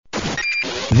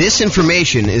This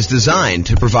information is designed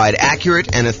to provide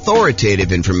accurate and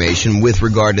authoritative information with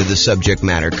regard to the subject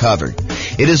matter covered.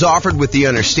 It is offered with the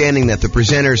understanding that the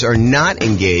presenters are not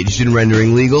engaged in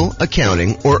rendering legal,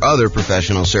 accounting, or other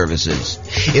professional services.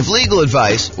 If legal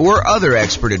advice or other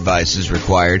expert advice is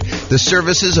required, the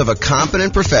services of a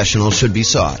competent professional should be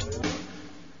sought.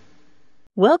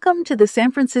 Welcome to the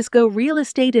San Francisco Real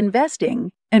Estate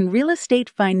Investing and Real Estate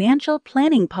Financial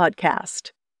Planning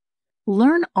Podcast.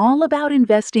 Learn all about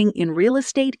investing in real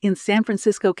estate in San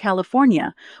Francisco,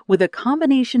 California, with a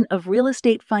combination of real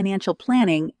estate financial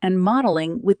planning and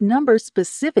modeling with numbers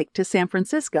specific to San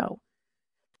Francisco.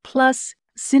 Plus,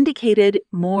 syndicated,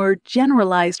 more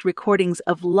generalized recordings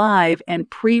of live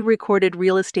and pre-recorded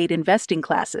real estate investing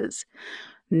classes,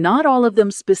 not all of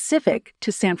them specific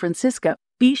to San Francisco.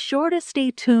 Be sure to stay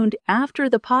tuned after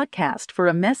the podcast for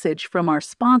a message from our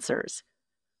sponsors.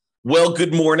 Well,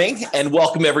 good morning and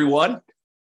welcome, everyone.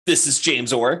 This is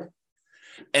James Orr,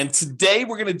 and today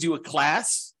we're going to do a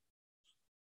class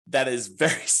that is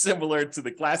very similar to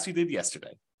the class we did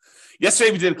yesterday.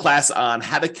 Yesterday, we did a class on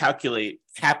how to calculate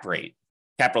cap rate,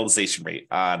 capitalization rate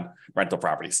on rental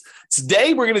properties.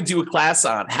 Today, we're going to do a class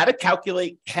on how to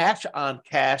calculate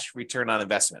cash-on-cash return on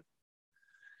investment.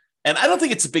 And I don't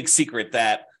think it's a big secret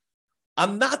that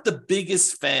I'm not the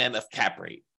biggest fan of cap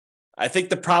rate. I think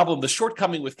the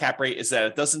shortcoming with cap rate is that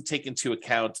it doesn't take into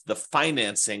account the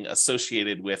financing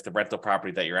associated with the rental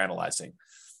property that you're analyzing.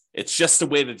 It's just a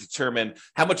way to determine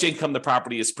how much income the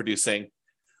property is producing,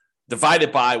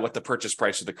 divided by what the purchase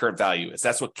price or the current value is.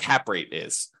 That's what cap rate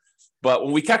is. But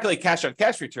when we calculate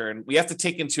cash-on-cash return, we have to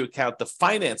take into account the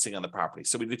financing on the property.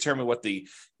 So we determine what the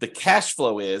cash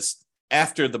flow is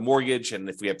after the mortgage and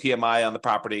if we have PMI on the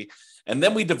property. And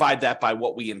then we divide that by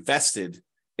what we invested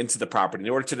into the property in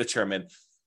order to determine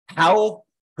how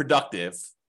productive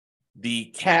the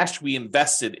cash we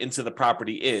invested into the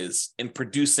property is in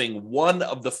producing one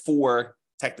of the four,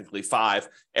 technically five,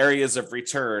 areas of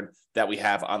return that we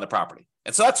have on the property.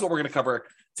 And so that's what we're going to cover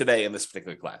today in this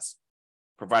particular class,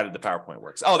 provided the PowerPoint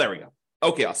works. Oh, there we go.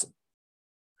 Okay, awesome.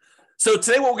 So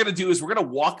today what we're going to do is we're going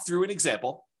to walk through an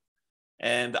example,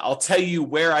 and I'll tell you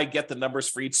where I get the numbers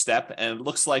for each step. And it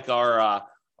looks like our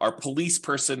police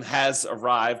person has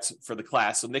arrived for the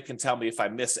class. So Nick can tell me if I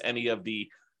miss any of the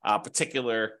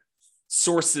particular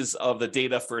sources of the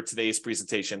data for today's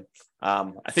presentation.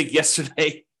 I think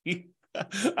yesterday,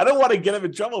 I don't want to get him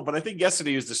in trouble, but I think yesterday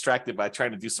he was distracted by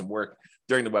trying to do some work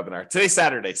during the webinar. Today's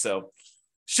Saturday, so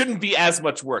shouldn't be as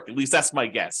much work. At least that's my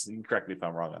guess. You can correct me if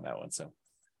I'm wrong on that one. So.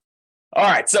 All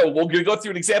right, so we're going to go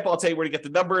through an example. I'll tell you where to get the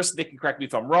numbers. Nick can correct me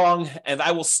if I'm wrong. And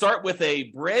I will start with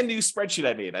a brand new spreadsheet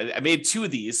I made. I made two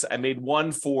of these. I made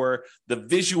one for the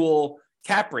visual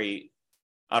cap rate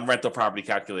on rental property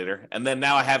calculator. And then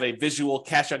now I have a visual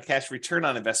cash-on-cash return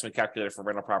on investment calculator for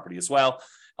rental property as well.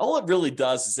 All it really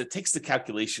does is it takes the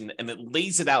calculation and it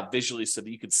lays it out visually so that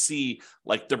you could see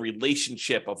like the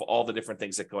relationship of all the different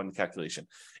things that go in the calculation.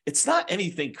 It's not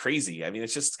anything crazy. I mean,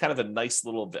 it's just kind of a nice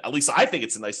little, at least I think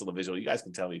it's a nice little visual. You guys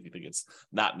can tell me if you think it's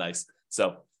not nice.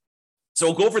 So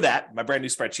we'll go over that, my brand new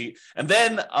spreadsheet. And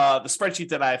then the spreadsheet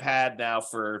that I've had now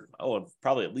for,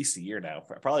 probably at least a year now.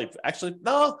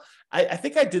 I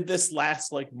think I did this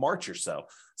last like March or so.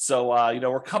 So,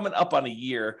 we're coming up on a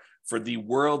year for the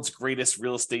world's greatest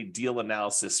real estate deal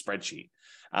analysis spreadsheet.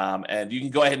 And you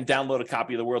can go ahead and download a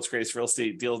copy of the world's greatest real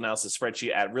estate deal analysis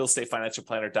spreadsheet at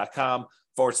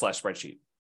realestatefinancialplanner.com/spreadsheet.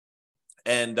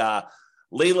 And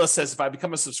Layla says, if I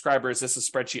become a subscriber, is this a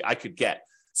spreadsheet I could get?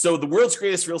 So the world's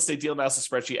greatest real estate deal analysis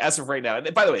spreadsheet, as of right now,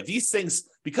 and by the way, these things,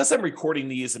 because I'm recording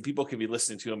these and people can be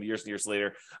listening to them years and years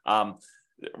later,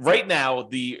 right now,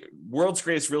 the world's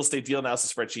greatest real estate deal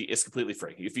analysis spreadsheet is completely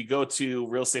free. If you go to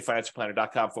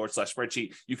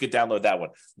realestatefinancialplanner.com/spreadsheet, you could download that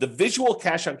one. The visual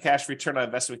cash-on-cash return on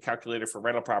investment calculator for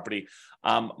rental property,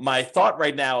 my thought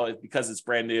right now, because it's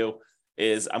brand new,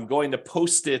 is I'm going to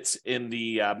post it in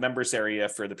the members area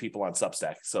for the people on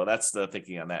Substack. So that's the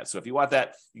thinking on that. So if you want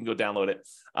that, you can go download it.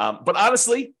 But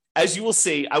honestly, as you will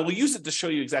see, I will use it to show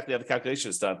you exactly how the calculation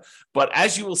is done. But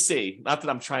as you will see, not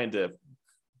that I'm trying to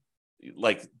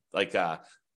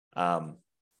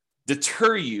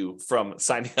deter you from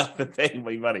signing up and paying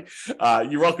me money.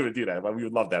 You're welcome to do that. We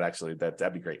would love that, actually.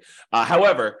 That'd be great.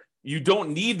 However, you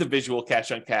don't need the visual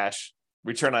cash-on-cash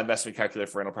return on investment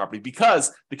calculator for rental property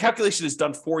because the calculation is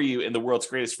done for you in the world's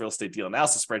greatest real estate deal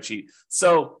analysis spreadsheet.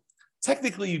 So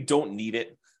technically you don't need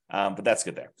it, but that's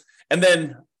good there. And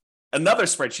then another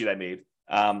spreadsheet I made,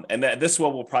 and this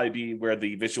one will probably be where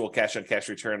the visual cash-on-cash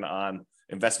return on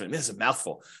investment. This is a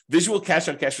mouthful. Visual cash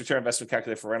on cash return investment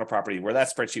calculator for rental property, where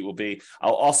that spreadsheet will be.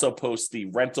 I'll also post the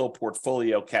rental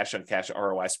portfolio cash on cash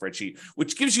ROI spreadsheet,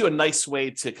 which gives you a nice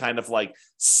way to kind of like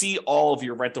see all of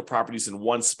your rental properties in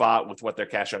one spot with what their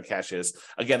cash on cash is.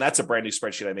 Again, that's a brand new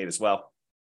spreadsheet I made as well.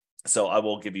 So I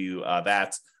will give you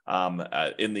that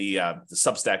in the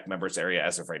Substack members area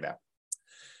as of right now.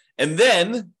 And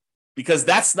then, because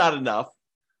that's not enough,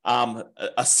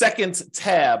 a second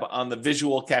tab on the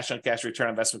visual cash on cash return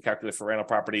on investment calculator for rental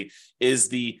property is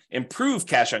the improved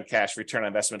cash on cash return on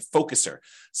investment focuser.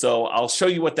 So I'll show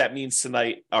you what that means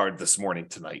tonight, or this morning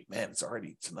tonight. Man, it's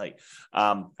already tonight.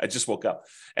 I just woke up.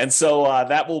 And so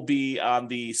that will be on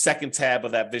the second tab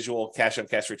of that visual cash on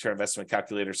cash return investment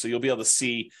calculator. So you'll be able to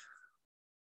see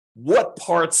what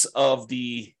parts of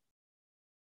the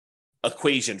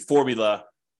equation formula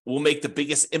will make the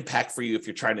biggest impact for you if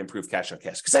you're trying to improve cash on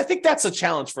cash. Because I think that's a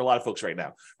challenge for a lot of folks right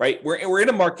now, right? We're in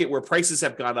a market where prices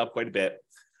have gone up quite a bit.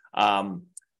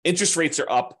 Interest rates are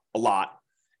up a lot,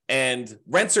 and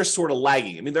rents are sort of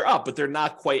lagging. I mean, they're up, but they're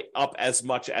not quite up as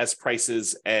much as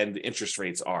prices and interest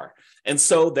rates are. And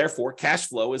so therefore, cash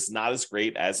flow is not as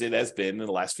great as it has been in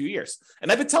the last few years.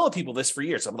 And I've been telling people this for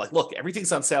years. I'm like, look,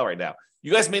 everything's on sale right now.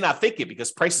 You guys may not think it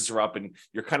because prices are up and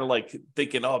you're kind of like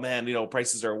thinking, oh man,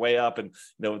 prices are way up and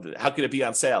how could it be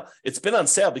on sale? It's been on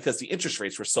sale because the interest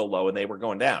rates were so low and they were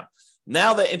going down.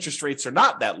 Now that interest rates are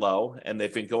not that low and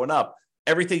they've been going up,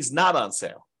 everything's not on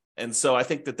sale. And so I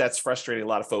think that that's frustrating a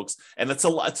lot of folks. And it's a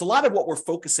lot of what we're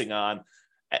focusing on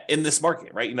in this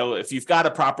market, right? If you've got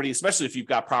a property, especially if you've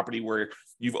got property where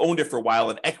you've owned it for a while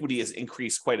and equity has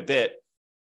increased quite a bit,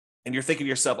 and you're thinking to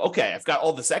yourself, okay, I've got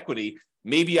all this equity,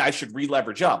 maybe I should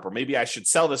re-leverage up, or maybe I should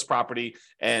sell this property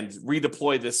and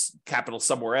redeploy this capital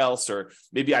somewhere else, or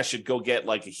maybe I should go get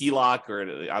like a HELOC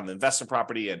or on the investment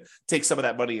property and take some of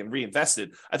that money and reinvest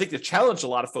it. I think the challenge a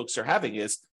lot of folks are having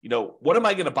is, what am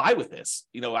I going to buy with this?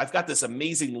 I've got this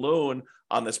amazing loan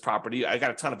on this property. I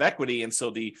got a ton of equity. And so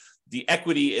the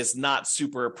equity is not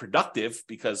super productive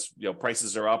because,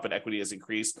 prices are up and equity has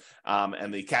increased.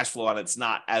 And the cash flow on it's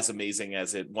not as amazing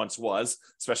as it once was,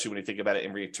 especially when you think about it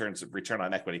in return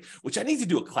on equity, which I need to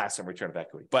do a class on return of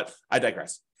equity, but I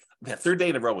digress. Third day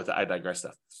in a row with the I digress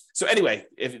stuff. So anyway,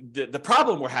 if the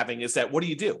problem we're having is that what do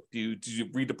you do? Do you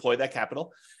redeploy that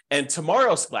capital? And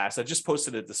tomorrow's class, I just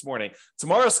posted it this morning.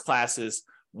 Tomorrow's class is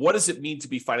what does it mean to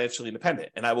be financially independent?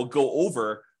 And I will go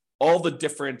over all the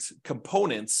different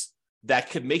components that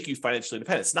could make you financially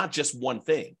independent. It's not just one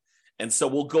thing. And so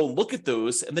we'll go look at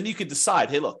those and then you can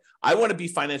decide, hey, look, I want to be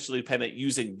financially independent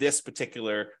using this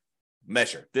particular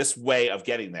measure, this way of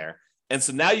getting there. And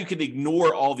so now you can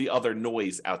ignore all the other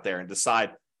noise out there and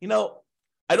decide, I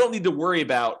don't need to worry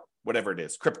about whatever it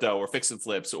is, crypto or fix and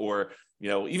flips, or,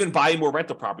 even buying more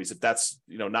rental properties if that's,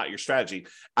 not your strategy.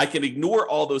 I can ignore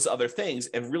all those other things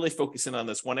and really focus in on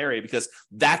this one area because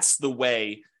that's the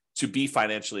way to be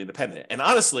financially independent. And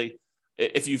honestly,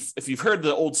 if you've heard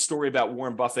the old story about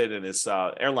Warren Buffett and his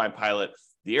airline pilot,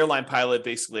 the airline pilot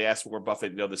basically asked Warren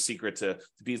Buffett, the secret to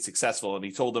being successful. And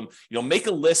he told him, make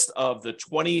a list of the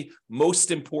 20 most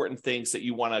important things that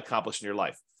you want to accomplish in your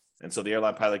life. And so the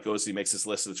airline pilot goes, he makes this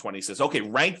list of the 20, he says, okay,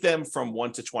 rank them from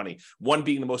 1 to 20, 1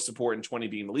 being the most important, 20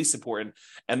 being the least important.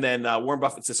 And then Warren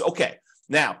Buffett says, okay,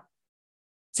 now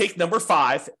take number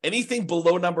 5, anything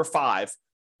below number 5,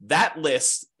 that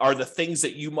list are the things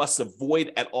that you must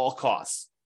avoid at all costs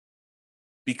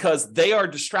because they are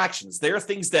distractions. They are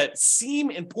things that seem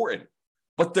important,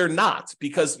 but they're not,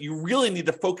 because you really need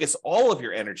to focus all of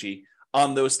your energy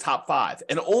on those top 5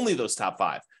 and only those top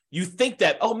 5. You think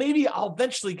that, oh, maybe I'll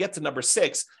eventually get to number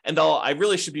 6 and I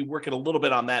really should be working a little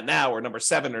bit on that now, or number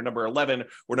 7 or number 11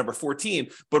 or number 14.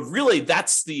 But really,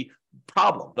 that's the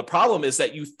problem. The problem is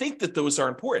that you think that those are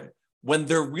important when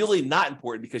they're really not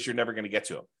important because you're never going to get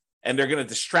to them. And they're going to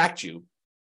distract you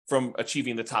from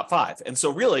achieving the top 5. And so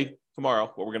really,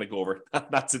 tomorrow, what we're going to go over,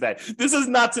 not today, this is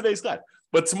not today's class,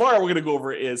 but tomorrow we're going to go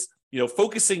over is,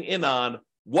 focusing in on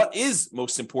what is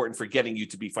most important for getting you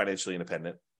to be financially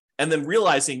independent. And then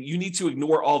realizing you need to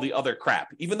ignore all the other crap,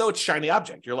 even though it's shiny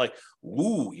object. You're like,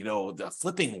 ooh, the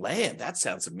flipping land, that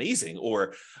sounds amazing.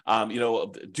 Or,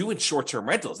 doing short-term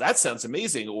rentals, that sounds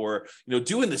amazing. Or,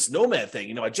 doing this nomad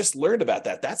thing, I just learned about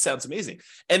that. That sounds amazing.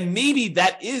 And maybe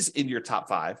that is in your top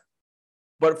 5.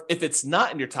 But if it's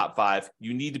not in your top 5,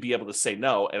 you need to be able to say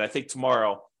no. And I think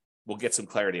tomorrow we'll get some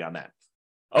clarity on that.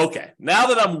 Okay, now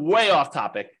that I'm way off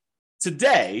topic,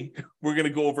 today, we're going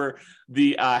to go over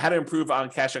the how to improve on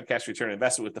cash return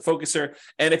investment with the focuser.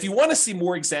 And if you want to see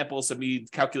more examples of me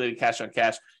calculating cash on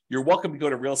cash, you're welcome to go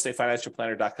to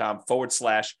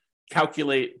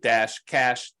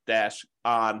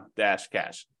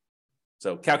realestatefinancialplanner.com/calculate-cash-on-cash.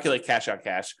 So calculate cash on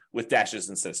cash with dashes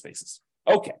instead of spaces.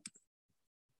 Okay.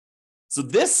 So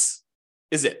this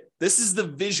is it. This is the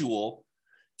visual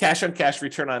cash on cash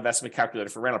return on investment calculator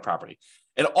for rental property.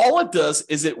 And all it does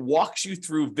is it walks you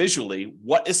through visually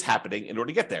what is happening in order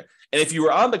to get there. And if you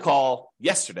were on the call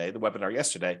yesterday, the webinar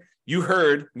yesterday, you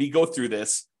heard me go through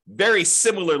this very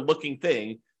similar looking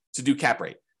thing to do cap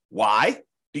rate. Why?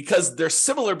 Because they're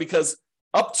similar, because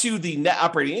up to the net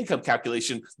operating income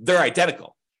calculation, they're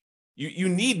identical. You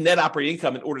need net operating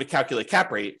income in order to calculate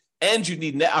cap rate, and you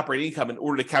need net operating income in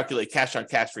order to calculate cash on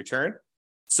cash return.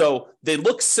 So they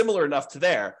look similar enough to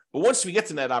there, but once we get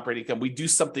to net operating income, we do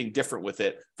something different with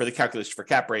it for the calculation for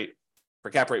cap rate. For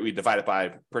cap rate, we divide it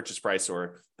by purchase price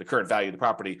or the current value of the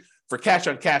property. For cash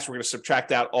on cash, we're going to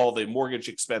subtract out all the mortgage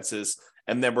expenses,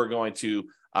 and then we're going to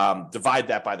divide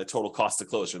that by the total cost to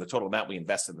close, or the total amount we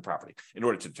invest in the property, in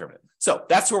order to determine it. So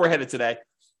that's where we're headed today.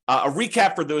 A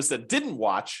recap for those that didn't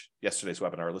watch yesterday's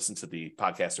webinar or listen to the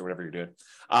podcast or whatever you're doing.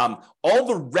 All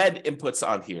the red inputs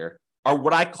on here are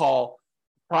what I call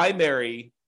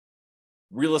primary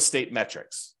real estate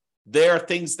metrics. They are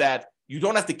things that you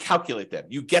don't have to calculate them.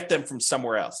 You get them from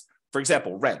somewhere else. For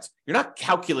example, rent. You're not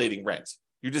calculating rent.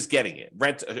 You're just getting it.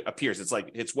 Rent appears.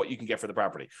 It's what you can get for the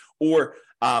property. Or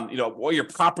what your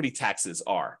property taxes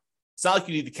are. It's not like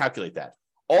you need to calculate that.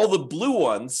 All the blue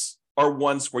ones are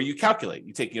ones where you calculate.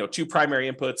 You take, two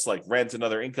primary inputs like rent and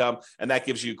other income, and that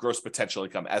gives you gross potential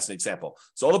income as an example.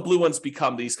 So all the blue ones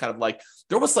become these kind of like,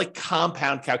 they're almost like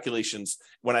compound calculations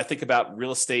when I think about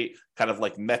real estate kind of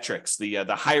like metrics, the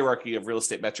hierarchy of real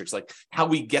estate metrics, like how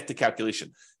we get the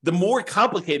calculation. The more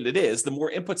complicated it is, the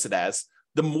more inputs it has,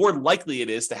 the more likely it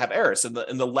is to have errors, and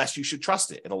the less you should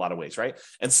trust it in a lot of ways, right?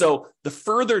 And so the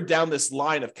further down this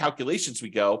line of calculations we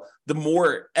go, the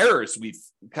more errors we've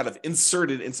kind of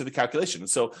inserted into the calculation. And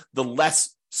so the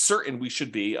less certain we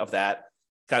should be of that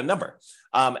kind of number.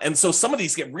 And so some of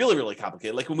these get really, really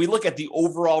complicated. Like when we look at the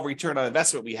overall return on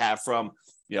investment we have from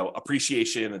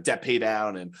appreciation and debt pay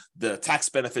down and the tax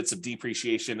benefits of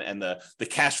depreciation and the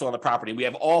cash flow on the property. We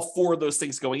have all four of those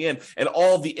things going in, and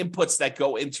all the inputs that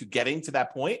go into getting to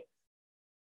that point.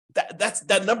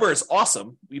 That number is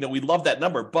awesome. We love that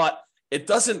number, but it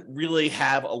doesn't really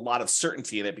have a lot of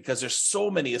certainty in it because there's so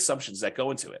many assumptions that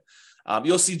go into it.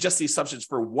 You'll see just the assumptions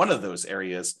for one of those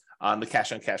areas on the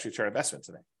cash on cash return investment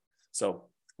today. So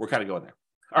we're kind of going there.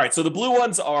 All right. So the blue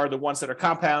ones are the ones that are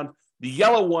compound. The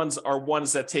yellow ones are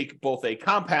ones that take both a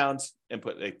compound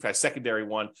input, a secondary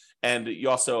one, and you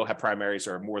also have primaries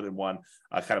or more than one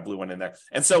kind of blue one in there.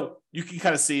 And so you can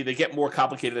kind of see they get more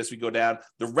complicated as we go down.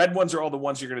 The red ones are all the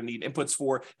ones you're going to need inputs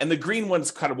for, and the green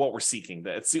one's kind of what we're seeking.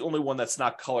 It's the only one that's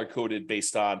not color-coded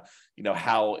based on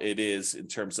how it is in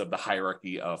terms of the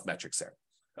hierarchy of metrics there.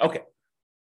 Okay,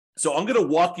 so I'm going to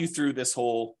walk you through this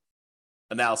whole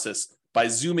analysis by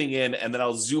zooming in, and then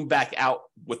I'll zoom back out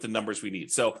with the numbers we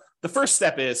need. So the first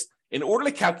step is, in order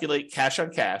to calculate cash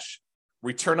on cash,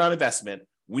 return on investment,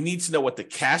 we need to know what the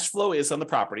cash flow is on the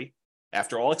property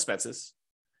after all expenses,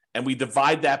 and we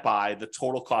divide that by the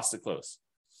total cost to close.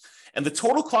 And the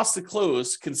total cost to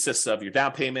close consists of your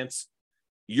down payments,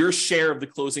 your share of the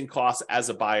closing costs as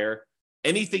a buyer,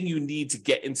 anything you need to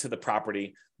get into the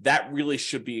property, that really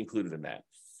should be included in that.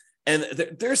 And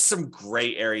there's some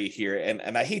gray area here,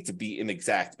 and I hate to be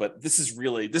inexact, but this is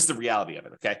the reality of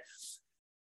it, okay?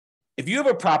 If you have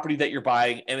a property that you're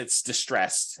buying and it's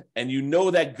distressed, and you know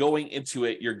that going into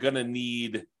it, you're going to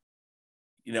need,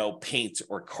 paint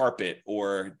or carpet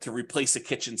or to replace a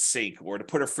kitchen sink or to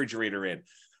put a refrigerator in,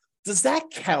 does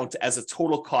that count as a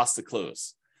total cost to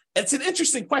close? And it's an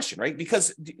interesting question, right?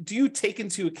 Because do you take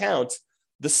into account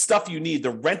the stuff you need, the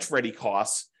rent-ready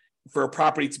costs, for a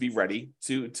property to be ready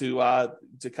to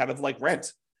kind of like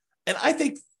rent? And I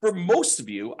think for most of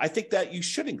you, I think that you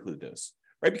should include those,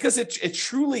 right? Because it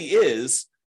truly is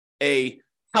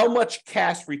how much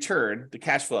cash return, the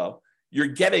cash flow you're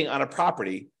getting on a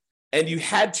property, and you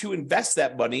had to invest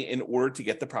that money in order to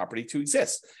get the property to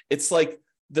exist. It's like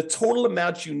the total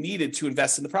amount you needed to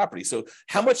invest in the property. So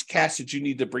how much cash did you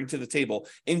need to bring to the table,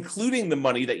 including the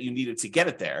money that you needed to get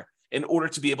it there in order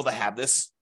to be able to have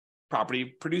this property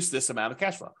produce this amount of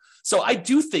cash flow? So I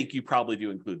do think you probably do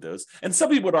include those. And some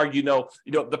people would argue,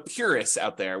 the purists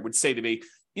out there would say to me,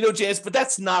 James, but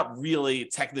that's not really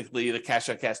technically the cash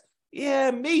on cash.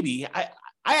 Yeah, maybe. I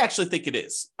actually think it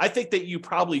is. I think that you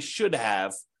probably should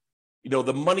have,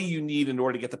 the money you need in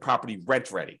order to get the property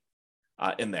rent ready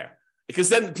in there. Because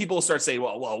then people will start saying,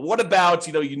 well, what about,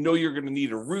 you're going to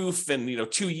need a roof and,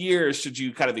 2 years, should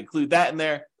you kind of include that in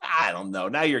there? I don't know.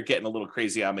 Now you're getting a little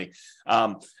crazy on me.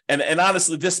 And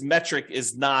honestly, this metric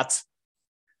is not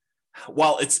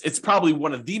while it's probably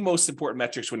one of the most important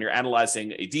metrics when you're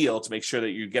analyzing a deal to make sure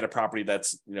that you get a property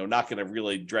that's not going to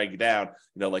really drag you down,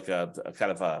 like a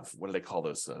kind of a, what do they call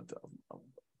those?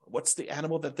 What's the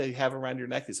animal that they have around your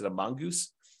neck? Is it a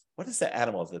mongoose? What is the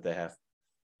animal that they have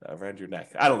around your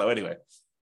neck? I don't know. Anyway,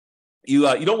 you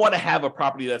don't want to have a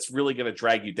property that's really going to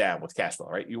drag you down with cash flow,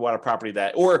 right? You want a property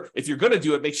that, or if you're going to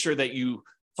do it, make sure that you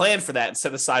plan for that and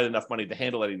set aside enough money to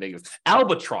handle any negatives.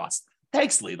 Albatross.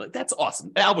 Thanks, Lee. Like, that's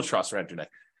awesome. Albatross around your neck.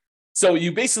 So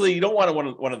you don't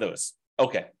want one of those.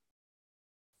 Okay.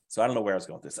 So I don't know where I was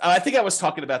going with this. I think I was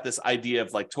talking about this idea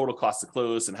of like total cost to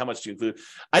close and how much do you include.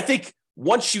 I think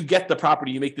once you get the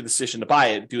property, you make the decision to buy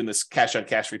it, doing this cash on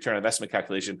cash return on investment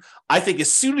calculation. I think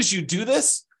as soon as you do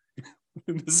this,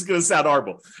 this is going to sound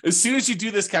horrible. As soon as you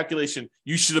do this calculation,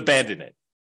 you should abandon it,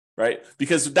 right?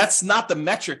 Because that's not the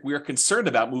metric we are concerned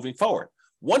about moving forward.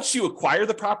 Once you acquire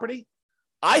the property,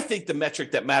 I think the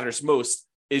metric that matters most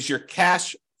is your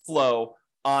cash flow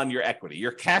on your equity,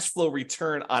 your cash flow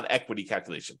return on equity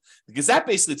calculation, because that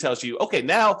basically tells you, okay,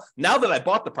 now that I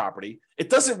bought the property, it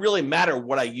doesn't really matter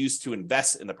what I use to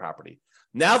invest in the property.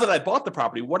 Now that I bought the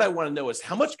property, what I want to know is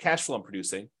how much cash flow I'm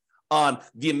producing on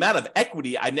the amount of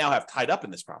equity I now have tied up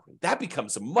in this property. That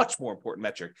becomes a much more important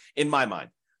metric in my mind.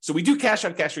 So we do cash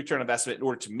on cash return on investment in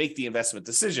order to make the investment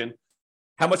decision.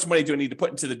 How much money do I need to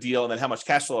put into the deal? And then how much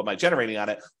cash flow am I generating on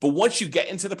it? But once you get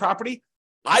into the property,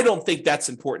 I don't think that's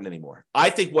important anymore. I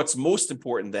think what's most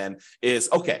important then is,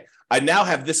 okay, I now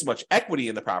have this much equity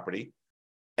in the property,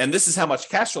 and this is how much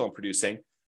cash flow I'm producing.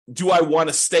 Do I want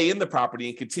to stay in the property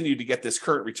and continue to get this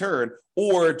current return?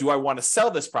 Or do I want to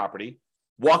sell this property,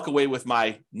 walk away with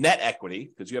my net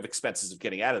equity, because you have expenses of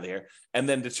getting out of there, and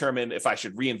then determine if I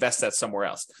should reinvest that somewhere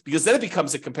else? Because then it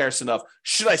becomes a comparison of,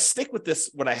 should I stick with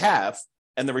this, what I have,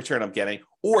 and the return I'm getting,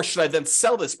 or should I then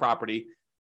sell this property,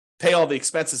 pay all the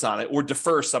expenses on it, or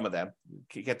defer some of them?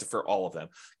 You can't defer all of them.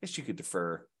 I guess you could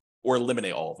defer or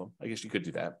eliminate all of them. I guess you could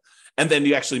do that. And then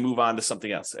you actually move on to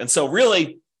something else. And so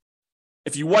really,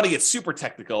 if you want to get super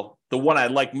technical, the one I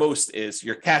like most is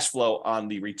your cash flow on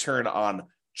the return on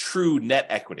true net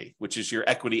equity, which is your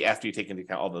equity after you take into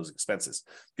account all those expenses,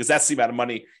 because that's the amount of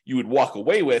money you would walk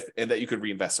away with and that you could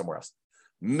reinvest somewhere else.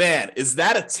 Man, is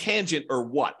that a tangent or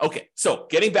what? Okay, so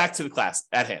getting back to the class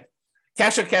at hand,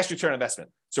 cash on cash return on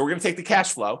investment. So we're going to take the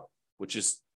cash flow, which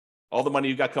is all the money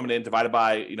you got coming in, divided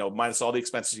by, minus all the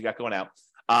expenses you got going out,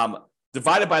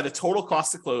 divided by the total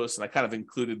cost to close. And I kind of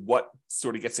included what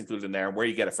sort of gets included in there and where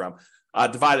you get it from.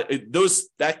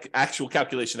 That actual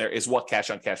calculation there is what cash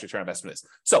on cash return on investment is.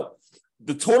 So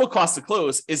the total cost to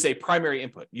close is a primary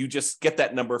input. You just get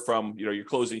that number from, your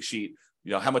closing sheet,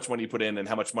 how much money you put in and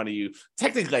how much money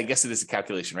technically, I guess it is a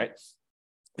calculation, right?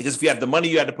 Because if you have the money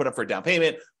you had to put up for a down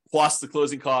payment, plus the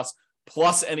closing costs,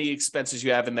 plus any expenses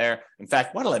you have in there. In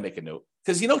fact, why don't I make a note?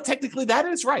 Because, technically that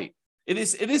is right. It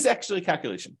is actually a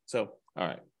calculation. So, all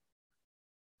right.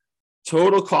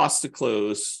 Total cost to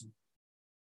close.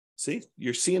 See,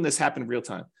 you're seeing this happen in real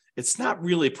time. It's not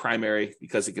really primary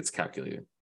because it gets calculated.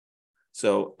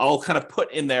 So I'll kind of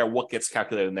put in there what gets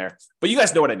calculated in there, but you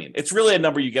guys know what I mean. It's really a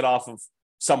number you get off of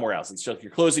somewhere else. It's just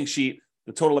your closing sheet,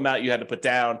 the total amount you had to put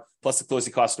down, plus the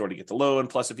closing costs in order to get the loan,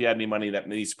 plus if you had any money that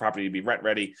needs the property to be rent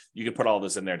ready, you can put all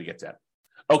this in there to get that.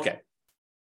 Okay.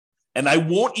 And I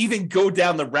won't even go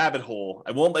down the rabbit hole.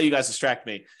 I won't let you guys distract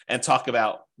me and talk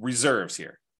about reserves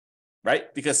here,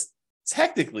 right? Because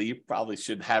technically, you probably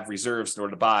should have reserves in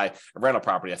order to buy a rental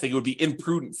property. I think it would be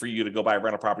imprudent for you to go buy a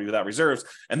rental property without reserves.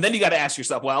 And then you got to ask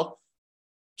yourself, well,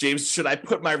 James, should I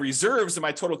put my reserves in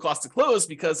my total cost to close?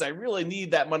 Because I really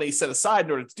need that money set aside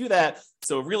in order to do that.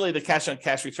 So really the cash on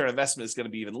cash return investment is going to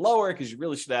be even lower because you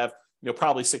really should have,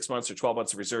 probably 6 months or 12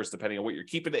 months of reserves, depending on what you're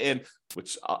keeping it in,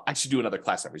 which I should do another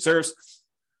class on reserves.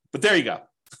 But there you go.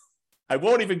 I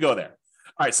won't even go there.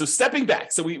 All right, so stepping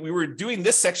back. So we were doing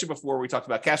this section before where we talked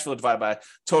about cash flow divided by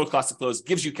total cost to close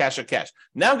gives you cash on cash.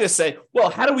 Now I'm going to say, well,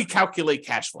 how do we calculate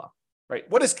cash flow, right?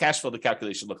 What does cash flow, the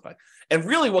calculation look like? And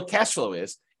really what cash flow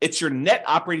is, it's your net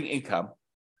operating income,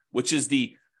 which is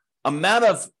the amount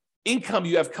of income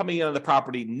you have coming in on the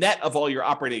property, net of all your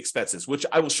operating expenses, which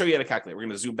I will show you how to calculate. We're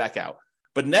going to zoom back out.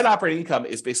 But net operating income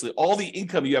is basically all the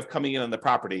income you have coming in on the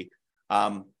property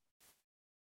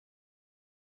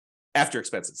after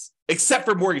expenses, except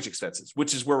for mortgage expenses,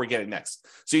 which is where we're getting next.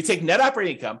 So you take net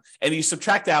operating income and you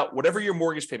subtract out whatever your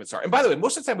mortgage payments are. And by the way,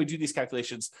 most of the time we do these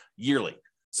calculations yearly.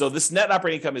 So this net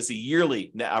operating income is the yearly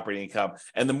net operating income,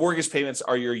 and the mortgage payments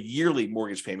are your yearly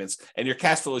mortgage payments, and your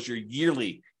cash flow is your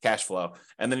yearly cash flow.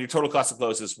 And then your total cost of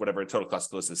close is whatever total cost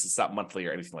of close is. It's not monthly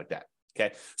or anything like that.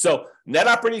 Okay. So net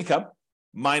operating income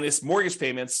minus mortgage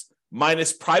payments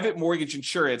minus private mortgage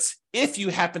insurance if you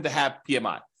happen to have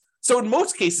PMI. So in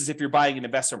most cases, if you're buying an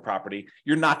investment property,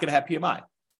 you're not going to have PMI,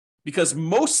 because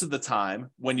most of the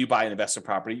time when you buy an investment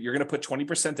property, you're going to put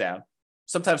 20% down,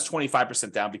 sometimes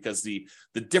 25% down, because the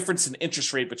difference in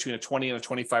interest rate between a 20 and a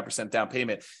 25% down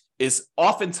payment is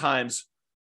oftentimes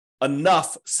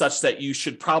enough such that you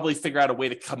should probably figure out a way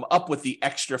to come up with the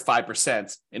extra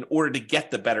 5% in order to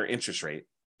get the better interest rate.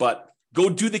 But go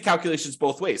do the calculations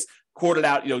both ways. Quote it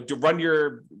out, to run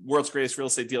your world's greatest real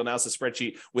estate deal analysis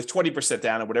spreadsheet with 20%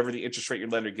 down and whatever the interest rate your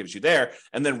lender gives you there,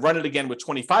 and then run it again with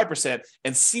 25%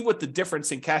 and see what the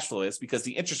difference in cash flow is, because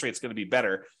the interest rate is going to be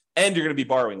better and you're going to be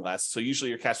borrowing less. So usually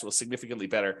your cash flow is significantly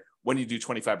better when you do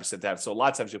 25% down. So a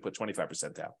lot of times you'll put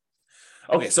 25% down.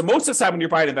 Okay, so most of the time when you're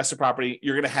buying an investment property,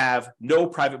 you're going to have no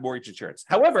private mortgage insurance.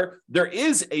 However, there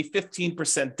is a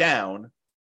 15% down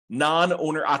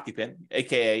non-owner occupant,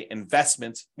 aka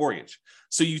investment mortgage.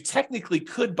 So you technically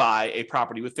could buy a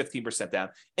property with 15% down.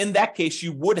 In that case,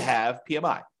 you would have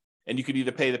PMI. And you could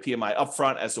either pay the PMI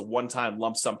upfront as a one-time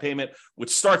lump sum payment,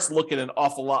 which starts looking an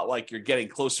awful lot like you're getting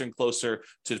closer and closer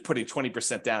to putting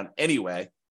 20% down anyway.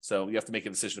 So you have to make a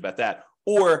decision about that.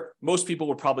 Or most people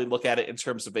would probably look at it in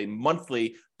terms of a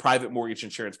monthly private mortgage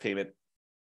insurance payment,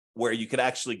 where you could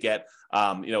actually get,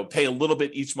 pay a little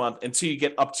bit each month until you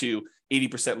get up to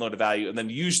 80% loan to value. And then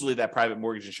usually that private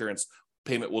mortgage insurance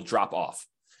payment will drop off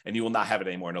and you will not have it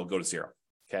anymore and it'll go to zero.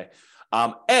 Okay.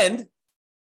 And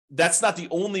that's not the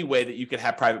only way that you can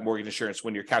have private mortgage insurance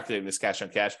when you're calculating this cash on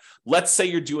cash. Let's say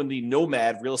you're doing the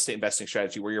nomad real estate investing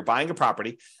strategy where you're buying a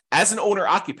property as an owner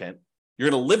occupant. You're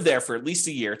going to live there for at least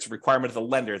a year. It's a requirement of the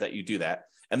lender that you do that.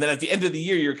 And then at the end of the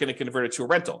year, you're going to convert it to a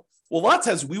rental. Well, a lot of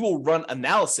times we will run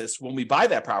analysis when we buy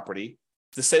that property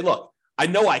to say, look, I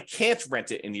know I can't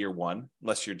rent it in year one,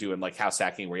 unless you're doing like house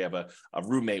hacking where you have a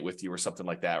roommate with you or something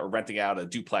like that, or renting out a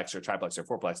duplex or triplex or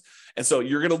fourplex. And so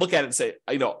you're going to look at it and say,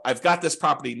 I've got this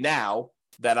property now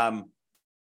that I'm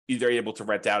either able to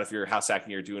rent out if you're house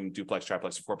hacking, you're doing duplex,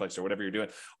 triplex, or fourplex, or whatever you're doing.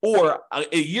 Or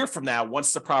a year from now,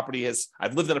 once the property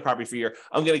I've lived in a property for a year,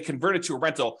 I'm going to convert it to a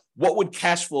rental. What would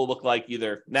cash flow look like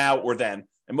either now or then?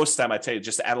 And most of the time I tell you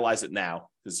just to analyze it now,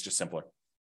 because it's just simpler.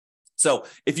 So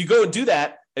if you go and do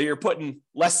that, and you're putting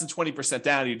less than 20%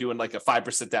 down, you're doing like a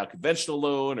 5% down conventional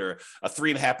loan, or a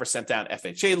 3.5% down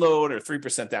FHA loan, or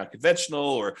 3% down conventional,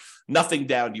 or nothing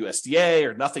down USDA,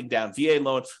 or nothing down VA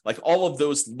loan, like all of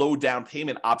those low down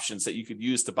payment options that you could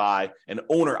use to buy an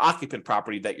owner occupant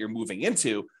property that you're moving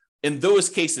into. In those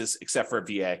cases, except for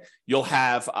VA, you'll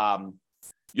have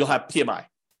PMI.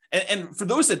 And for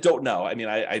those that don't know,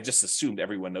 I just assumed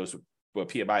everyone knows what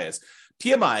PMI is.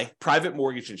 PMI, private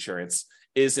mortgage insurance,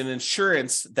 is an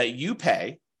insurance that you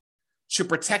pay to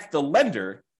protect the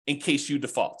lender in case you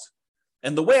default.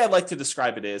 And the way I like to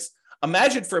describe it is,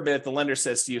 imagine for a minute the lender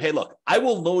says to you, hey, look, I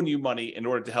will loan you money in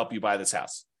order to help you buy this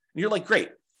house. And you're like, great.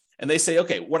 And they say,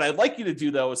 okay, what I'd like you to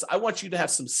do though is I want you to have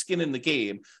some skin in the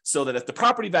game so that if the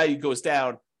property value goes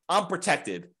down, I'm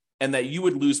protected, and that you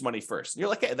would lose money first. And you're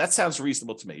like, hey, that sounds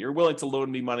reasonable to me. You're willing to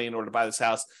loan me money in order to buy this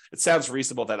house. It sounds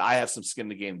reasonable that I have some skin in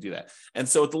the game to do that. And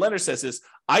so what the lender says is,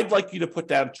 I'd like you to put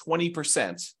down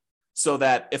 20% so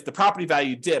that if the property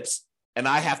value dips and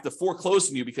I have to foreclose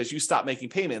on you because you stop making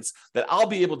payments, that I'll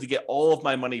be able to get all of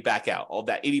my money back out, all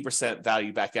that 80%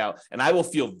 value back out. And I will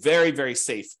feel very, very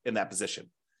safe in that position.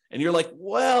 And you're like,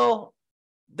 well,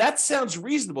 that sounds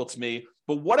reasonable to me,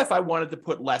 but what if I wanted to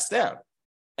put less down?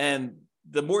 And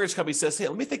the mortgage company says, hey,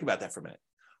 let me think about that for a minute.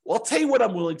 Well, I'll tell you what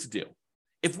I'm willing to do.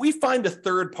 If we find a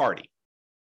third party,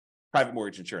 private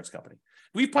mortgage insurance company,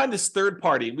 we find this third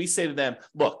party and we say to them,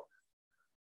 look,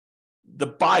 the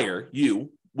buyer,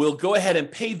 you, will go ahead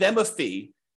and pay them a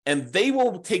fee, and they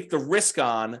will take the risk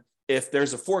on if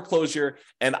there's a foreclosure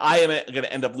and I am going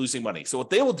to end up losing money. So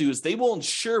what they will do is they will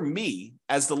insure me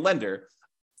as the lender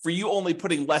for you only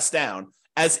putting less down,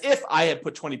 as if I had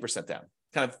put 20% down.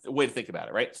 Kind of a way to think about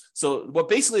it, right? So what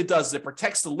basically it does is it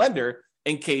protects the lender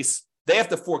in case they have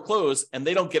to foreclose and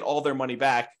they don't get all their money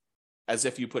back as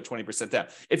if you put 20% down.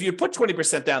 If you put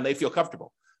 20% down, they feel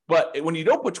comfortable. But when you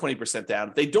don't put 20%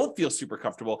 down, they don't feel super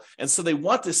comfortable. And so they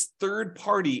want this third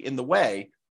party in the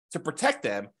way to protect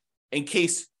them in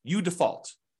case you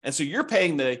default. And so you're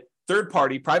paying the third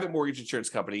party private mortgage insurance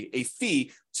company a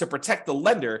fee to protect the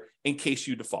lender in case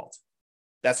you default.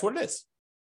 That's what it is.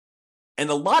 In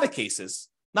a lot of cases,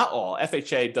 not all,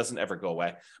 FHA doesn't ever go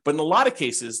away, but in a lot of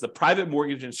cases, the private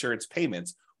mortgage insurance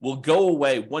payments will go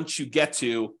away once you get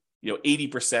to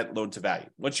 80% loan to value.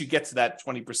 Once you get to that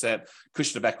 20%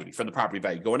 cushion of equity from the property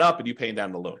value going up and you paying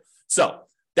down the loan. So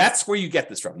That's where you get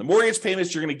this from. The mortgage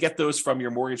payments, you're going to get those from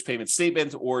your mortgage payment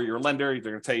statement or your lender.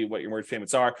 They're going to tell you what your mortgage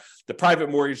payments are. The private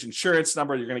mortgage insurance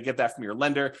number, you're going to get that from your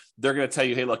lender. They're going to tell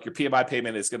you, hey, look, your PMI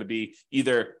payment is going to be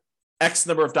either X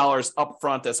number of dollars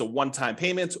upfront as a one-time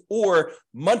payment or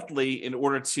monthly in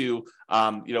order to,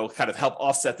 kind of help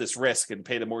offset this risk and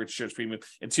pay the mortgage insurance premium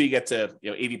until you get to,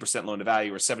 80% loan to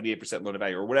value or 78% loan to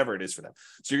value or whatever it is for them.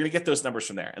 So you're going to get those numbers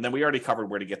from there. And then we already covered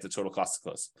where to get the total cost to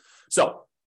close. So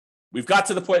we've got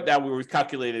to the point now where we've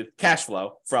calculated cash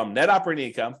flow from net operating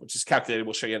income, which is calculated.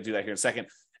 We'll show you how to do that here in a second.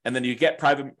 And then you get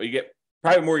private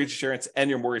mortgage insurance and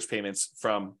your mortgage payments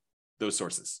from those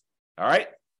sources. All right.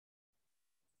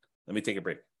 Let me take a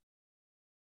break.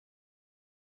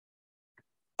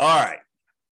 All right.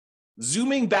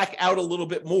 Zooming back out a little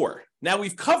bit more. Now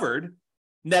we've covered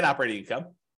net operating income.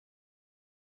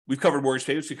 We've covered mortgage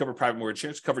payments. We've covered private mortgage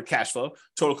insurance, covered cash flow,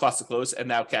 total cost to close, and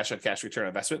now cash on cash return on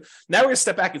investment. Now we're going to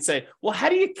step back and say, well, how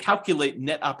do you calculate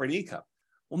net operating income?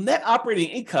 Well, net operating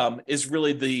income is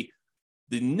really the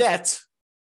net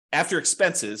after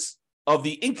expenses of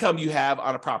the income you have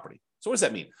on a property. So what does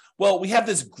that mean? Well, we have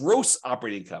this gross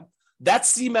operating income.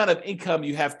 That's the amount of income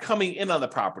you have coming in on the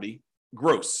property,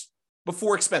 gross,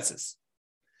 before expenses.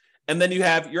 And then you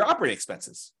have your operating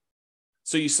expenses.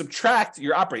 So you subtract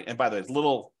your operating, and by the way,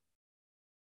 little,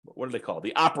 what do they call it?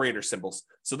 The operator symbols.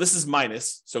 So this is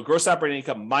minus. So gross operating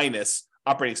income minus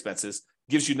operating expenses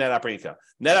gives you net operating income.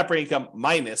 Net operating income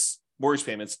minus mortgage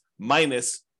payments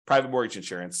minus private mortgage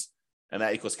insurance, and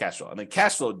that equals cash flow. And then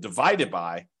cash flow divided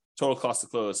by total cost to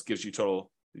close gives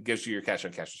you your cash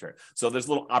on cash return. So there's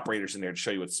little operators in there to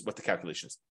show you what the calculation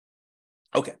is.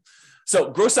 Okay. So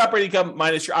gross operating income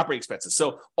minus your operating expenses.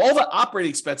 So all the operating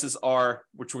expenses are,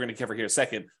 which we're going to cover here in a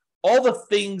second, all the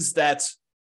things that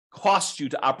cost you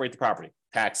to operate the property: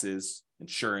 taxes,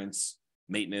 insurance,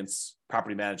 maintenance,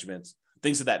 property management,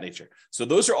 things of that nature. So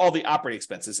those are all the operating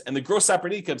expenses. And the gross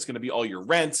operating income is going to be all your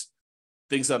rent,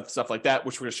 stuff like that,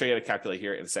 which we're going to show you how to calculate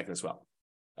here in a second as well.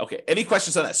 Okay, any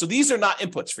questions on that? So these are not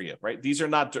inputs for you, right? These are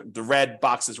not the red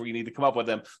boxes where you need to come up with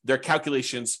them. They're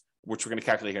calculations, which we're going to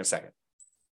calculate here in a second.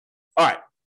 All right,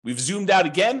 we've zoomed out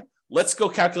again. Let's go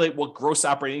calculate what gross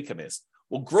operating income is.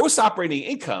 Well, gross operating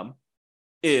income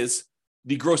is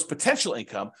the gross potential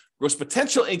income. Gross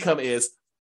potential income is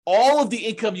all of the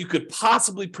income you could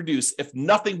possibly produce if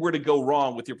nothing were to go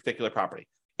wrong with your particular property.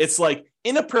 It's like,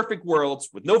 in a perfect world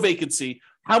with no vacancy,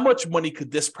 how much money could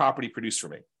this property produce for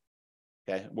me?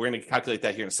 Okay, we're going to calculate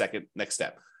that here in a second. Next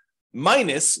step.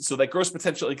 Minus, so that gross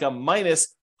potential income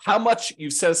minus how much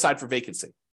you've set aside for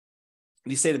vacancy.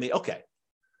 And you say to me, okay,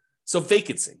 so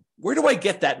vacancy, where do I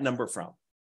get that number from?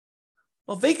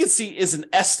 Well, vacancy is an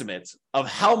estimate of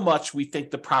how much we think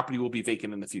the property will be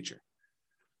vacant in the future.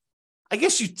 I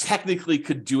guess you technically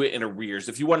could do it in arrears.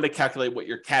 If you wanted to calculate what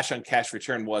your cash on cash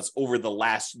return was over the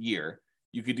last year,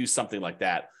 you could do something like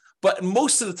that. But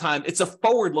most of the time, it's a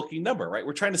forward-looking number, right?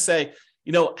 We're trying to say,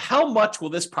 how much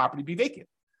will this property be vacant?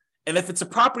 And if it's a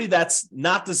property that's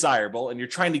not desirable and you're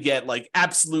trying to get like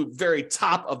absolute very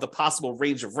top of the possible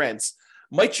range of rents,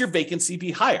 might your vacancy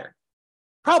be higher?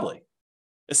 Probably,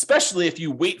 especially if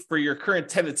you wait for your current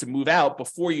tenant to move out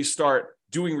before you start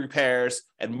doing repairs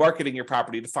and marketing your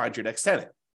property to find your next tenant.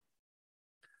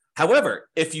 However,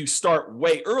 if you start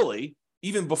way early,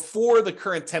 even before the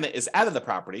current tenant is out of the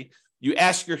property, you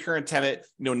ask your current tenant,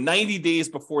 90 days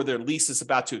before their lease is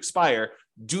about to expire,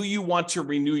 do you want to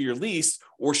renew your lease,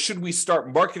 or should we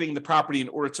start marketing the property in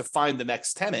order to find the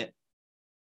next tenant?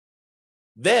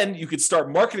 Then you could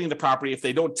start marketing the property if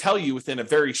they don't tell you within a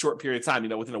very short period of time,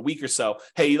 within a week or so,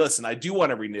 hey, listen, I do want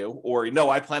to renew, or no,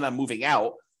 I plan on moving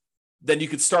out. Then you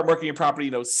could start marketing your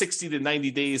property, 60 to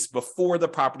 90 days before the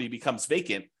property becomes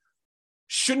vacant.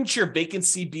 Shouldn't your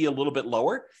vacancy be a little bit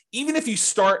lower? Even if you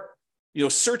start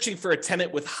searching for a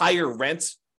tenant with higher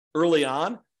rent early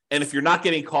on, and if you're not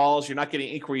getting calls, you're not getting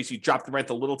inquiries, you drop the rent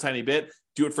a little tiny bit,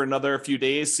 do it for another few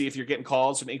days, see if you're getting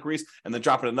calls and inquiries, and then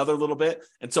drop it another little bit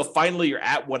until finally you're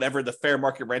at whatever the fair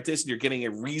market rent is, and you're getting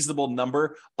a reasonable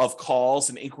number of calls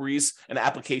and inquiries and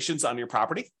applications on your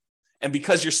property. And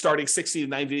because you're starting 60 to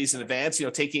 90 days in advance,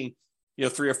 taking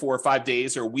 3 or 4 or 5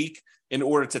 days or a week in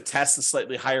order to test the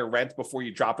slightly higher rent before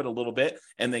you drop it a little bit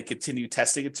and then continue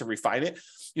testing it to refine it.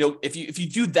 If you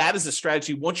do that as a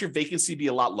strategy, won't your vacancy be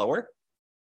a lot lower?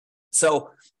 So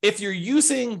if you're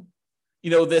using,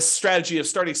 this strategy of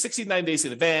starting 69 days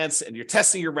in advance, and you're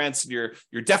testing your rents, and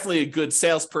you're definitely a good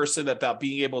salesperson about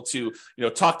being able to,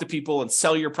 talk to people and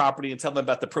sell your property and tell them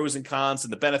about the pros and cons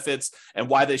and the benefits and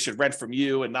why they should rent from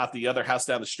you and not the other house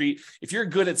down the street. If you're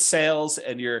good at sales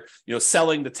and you're,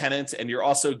 selling the tenant, and you're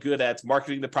also good at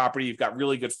marketing the property, you've got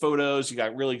really good photos, you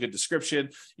got really good description,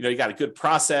 you got a good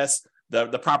process.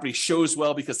 The property shows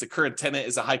well because the current tenant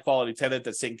is a high quality tenant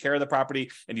that's taking care of the property,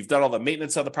 and you've done all the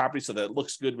maintenance of the property so that it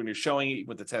looks good when you're showing it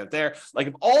with the tenant there. Like,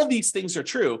 if all these things are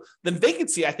true, then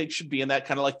vacancy, I think, should be in that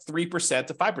kind of like 3%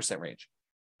 to 5% range,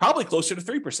 probably closer to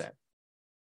 3%.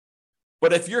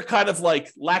 But if you're kind of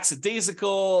like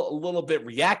lackadaisical, a little bit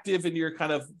reactive in your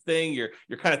kind of thing, you're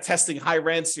kind of testing high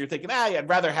rents, you're thinking, I'd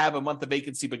rather have a month of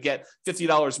vacancy, but get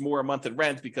 $50 more a month in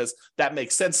rent because that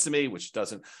makes sense to me, which it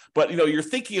doesn't. But, you're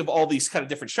thinking of all these kind of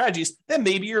different strategies, then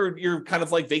maybe you're kind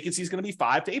of like vacancy is going to be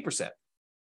 5 to 8%.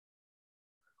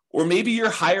 Or maybe you're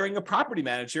hiring a property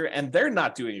manager and they're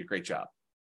not doing a great job.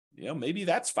 Maybe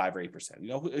that's 5 or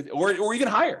 8%, or even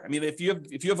higher. I mean, if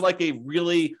you have like a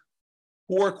really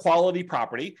poor quality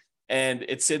property and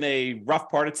it's in a rough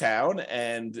part of town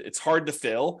and it's hard to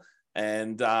fill,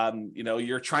 and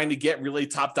you're trying to get really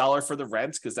top dollar for the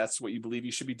rent because that's what you believe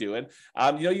you should be doing,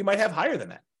 you might have higher than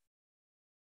that.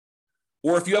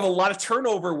 Or if you have a lot of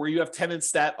turnover where you have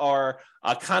tenants that are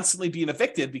constantly being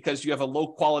evicted because you have a low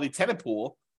quality tenant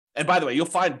pool, and by the way, you'll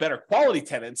find better quality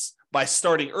tenants by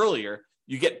starting earlier.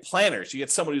 You get planners. You get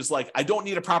someone who's like, I don't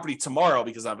need a property tomorrow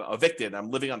because I'm evicted. I'm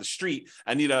living on the street.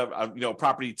 I need a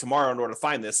property tomorrow in order to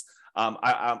find this.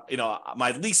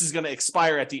 My lease is going to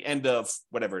expire at the end of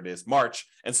whatever it is, March,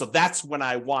 and so that's when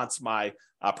I want my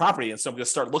property. And so I'm going to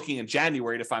start looking in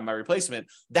January to find my replacement.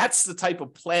 That's the type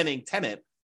of planning tenant,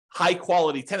 high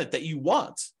quality tenant that you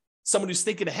want. Someone who's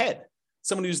thinking ahead.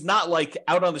 Someone who's not like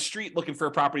out on the street looking for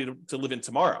a property to live in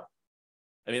tomorrow.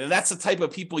 I mean, and that's the type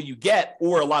of people you get,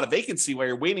 or a lot of vacancy where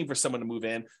you're waiting for someone to move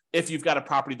in if you've got a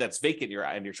property that's vacant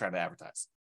and you're trying to advertise.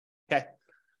 Okay.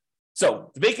 So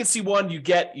the vacancy one, you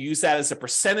use that as a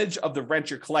percentage of the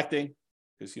rent you're collecting,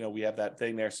 because, we have that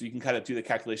thing there. So you can kind of do the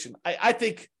calculation. I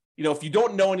think, if you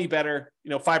don't know any better,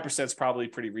 5% is probably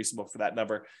pretty reasonable for that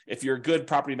number. If you're a good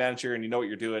property manager and you know what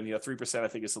you're doing, 3% I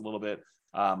think is a little bit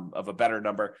of a better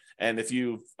number. And if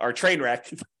you are a train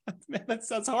wreck, man, that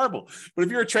sounds horrible. But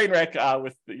if you're a train wreck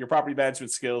with your property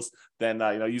management skills, then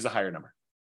use a higher number.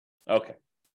 Okay.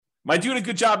 Am I doing a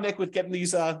good job, Nick, with getting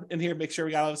these in here? Make sure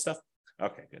we got all this stuff.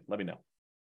 Okay, good. Let me know.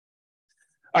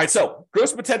 All right, so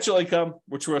gross potential income,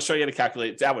 which we'll show you how to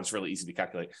calculate. That one's really easy to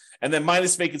calculate. And then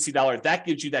minus vacancy dollar, that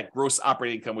gives you that gross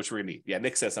operating income, which we're going to need. Yeah,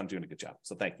 Nick says I'm doing a good job,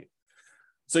 so thank you.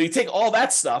 So you take all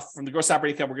that stuff from the gross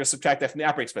operating income, we're going to subtract that from the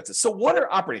operating expenses. So what are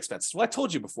operating expenses? Well, I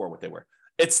told you before what they were.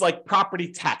 It's like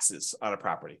property taxes on a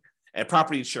property, and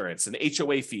property insurance and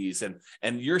HOA fees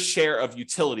and your share of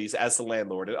utilities as the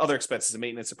landlord and other expenses and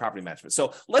maintenance and property management.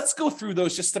 So let's go through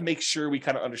those just to make sure we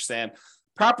kind of understand.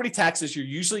 Property taxes, you're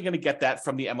usually going to get that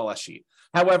from the MLS sheet.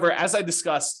 However, as I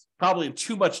discussed probably in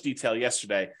too much detail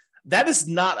yesterday, that is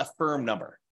not a firm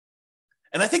number.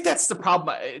 And I think that's the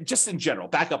problem, just in general,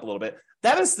 back up a little bit.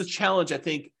 That is the challenge, I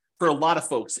think, for a lot of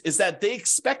folks, is that they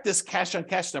expect this cash on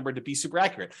cash number to be super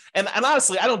accurate. And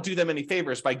honestly, I don't do them any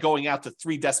favors by going out to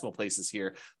 3 decimal places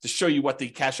here to show you what the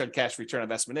cash on cash return on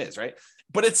investment is, right?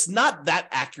 But it's not that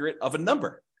accurate of a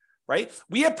number, right?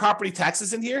 We have property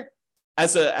taxes in here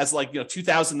as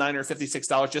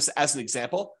 $2,956, just as an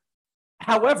example.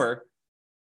 However,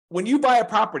 when you buy a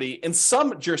property in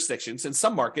some jurisdictions, in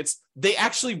some markets, they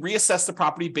actually reassess the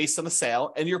property based on the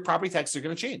sale, and your property taxes are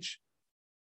going to change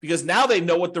because now they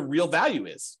know what the real value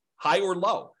is, high or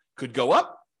low. Could go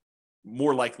up,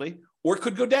 more likely, or it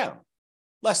could go down,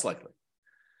 less likely.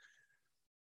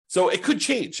 So it could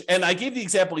change. And I gave the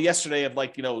example yesterday of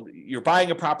you're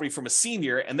buying a property from a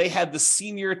senior and they had the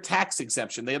senior tax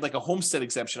exemption. They had like a homestead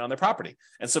exemption on their property.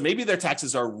 And so maybe their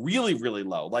taxes are really, really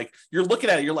low. Like you're looking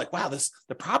at it, you're like, wow,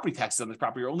 the property taxes on this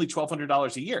property are only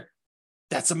 $1,200 a year.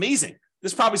 That's amazing.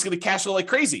 This property's going to cash flow like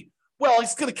crazy. Well,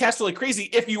 it's going to cash flow like crazy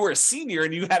if you were a senior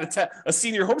and you had a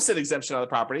senior homestead exemption on the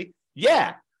property.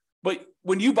 Yeah. But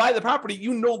when you buy the property,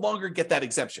 you no longer get that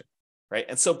exemption. Right.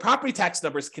 And so property tax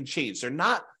numbers can change. They're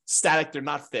not static. They're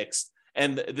not fixed.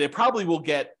 And they probably will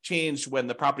get changed when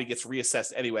the property gets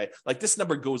reassessed anyway. Like this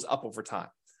number goes up over time.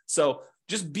 So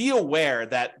just be aware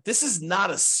that this is not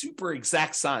a super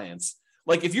exact science.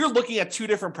 Like if you're looking at 2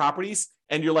 different properties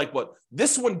and you're like, what,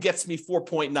 this one gets me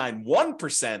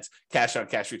 4.91% cash on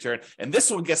cash return, and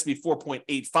this one gets me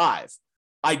 4.85.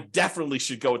 I definitely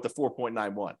should go with the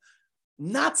 4.91.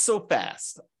 Not so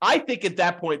fast. I think at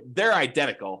that point, they're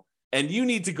identical. And you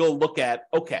need to go look at,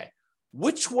 okay,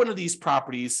 which one of these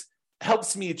properties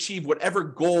helps me achieve whatever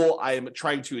goal I am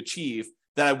trying to achieve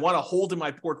that I want to hold in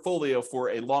my portfolio for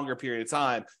a longer period of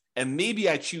time. And maybe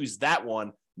I choose that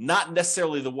one, not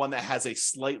necessarily the one that has a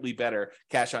slightly better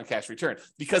cash on cash return,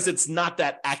 because it's not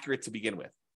that accurate to begin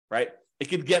with, right? It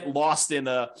could get lost in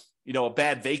a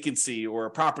bad vacancy or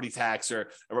a property tax or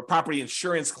a property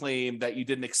insurance claim that you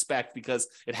didn't expect because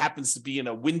it happens to be in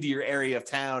a windier area of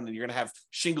town and you're going to have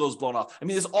shingles blown off. I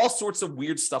mean, there's all sorts of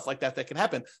weird stuff like that can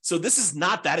happen. So this is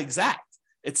not that exact.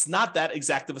 It's not that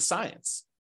exact of a science.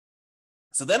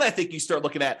 So then I think you start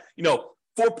looking at,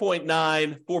 4.9,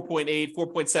 4.8,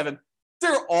 4.7.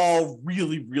 They're all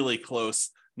really, really close.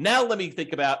 Now let me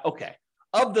think about, okay,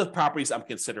 of the properties I'm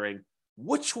considering,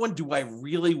 which one do I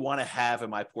really want to have in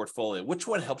my portfolio? Which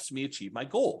one helps me achieve my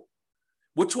goal?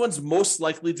 Which one's most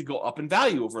likely to go up in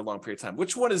value over a long period of time?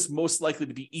 Which one is most likely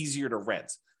to be easier to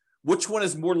rent? Which one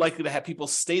is more likely to have people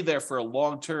stay there for a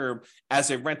long term as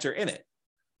a renter in it?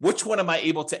 Which one am I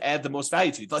able to add the most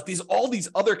value to? Like all these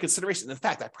other considerations. In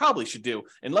fact, I probably should do,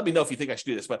 and let me know if you think I should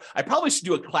do this, but I probably should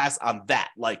do a class on that.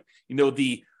 Like,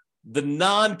 the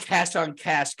non-cash on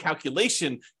cash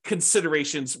calculation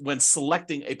considerations when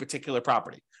selecting a particular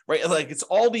property, right? Like it's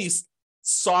all these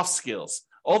soft skills,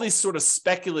 all these sort of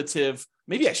speculative,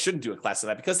 maybe I shouldn't do a class on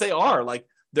that because they are like,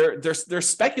 they're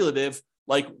speculative.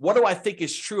 Like, what do I think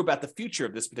is true about the future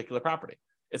of this particular property?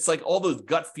 It's like all those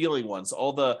gut feeling ones,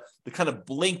 all the kind of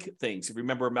blink things. If you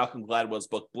remember Malcolm Gladwell's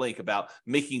book, Blink, about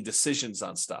making decisions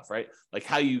on stuff, right? Like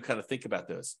how you kind of think about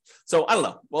those. So I don't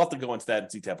know. We'll have to go into that in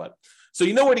detail, but so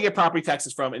you know where to get property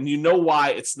taxes from, and you know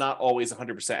why it's not always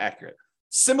 100% accurate.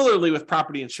 Similarly with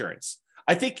property insurance,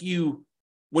 I think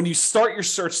when you start your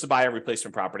search to buy a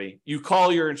replacement property, you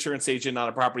call your insurance agent on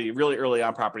a property really early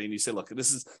on property, and you say, look,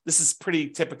 this is pretty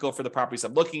typical for the properties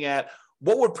I'm looking at.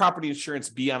 What would property insurance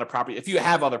be on a property? If you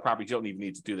have other properties, you don't even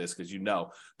need to do this because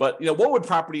but what would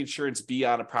property insurance be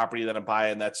on a property that I'm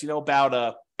buying that's, about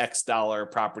a X dollar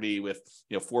property with,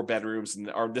 4 bedrooms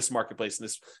or this marketplace and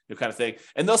this kind of thing.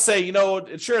 And they'll say,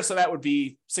 insurance on that would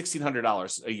be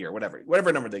 $1,600 a year,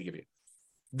 whatever number they give you.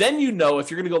 Then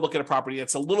if you're going to go look at a property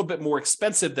that's a little bit more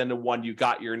expensive than the one you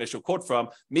got your initial quote from,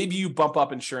 maybe you bump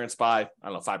up insurance by,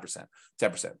 5%,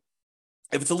 10%.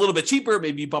 If it's a little bit cheaper,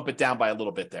 maybe you bump it down by a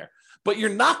little bit there. But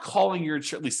you're not calling your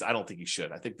insurance, at least I don't think you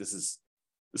should. I think this is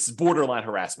borderline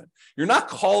harassment. You're not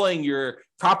calling your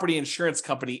property insurance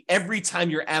company every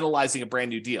time you're analyzing a brand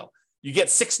new deal. You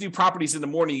get 6 new properties in the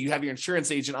morning, you have your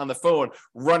insurance agent on the phone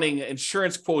running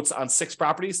insurance quotes on 6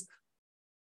 properties.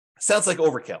 Sounds like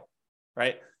overkill,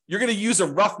 right? You're going to use a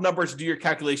rough number to do your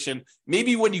calculation.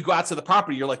 Maybe when you go out to the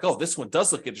property, you're like, oh, this one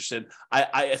does look interesting.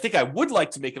 I think I would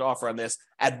like to make an offer on this.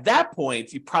 At that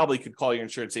point, you probably could call your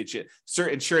insurance agent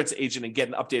and get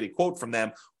an updated quote from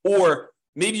them. Or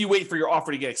maybe you wait for your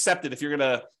offer to get accepted. If you're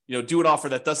going to do an offer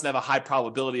that doesn't have a high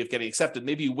probability of getting accepted,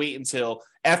 maybe you wait until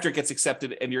after it gets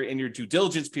accepted and you're in your due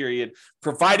diligence period,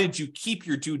 provided you keep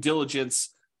your due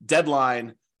diligence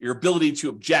deadline, your ability to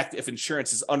object if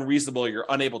insurance is unreasonable or you're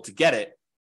unable to get it.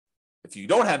 If you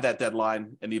don't have that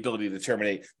deadline and the ability to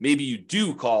terminate, maybe you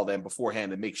do call them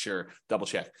beforehand and make sure, double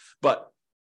check. But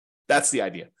that's the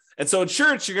idea. And so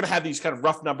insurance, you're going to have these kind of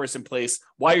rough numbers in place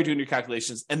while you're doing your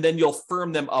calculations, and then you'll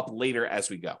firm them up later as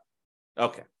we go.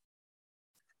 Okay.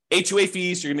 HOA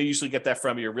fees, you're going to usually get that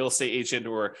from your real estate agent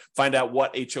or find out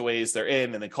what HOAs they're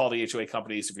in and then call the HOA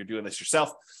companies if you're doing this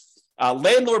yourself.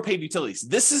 Landlord paid utilities.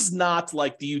 This is not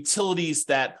like the utilities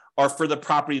that are for the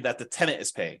property that the tenant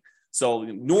is paying. So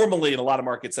normally in a lot of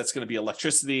markets, that's going to be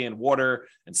electricity and water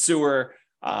and sewer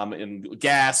and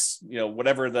gas,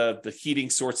 whatever the heating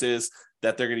source is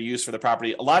that they're going to use for the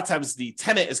property. A lot of times the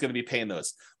tenant is going to be paying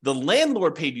those. The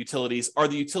landlord paid utilities are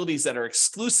the utilities that are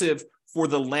exclusive for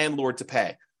the landlord to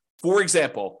pay. For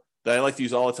example, that I like to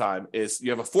use all the time is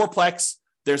you have a fourplex.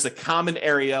 There's a common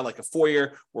area like a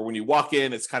foyer where when you walk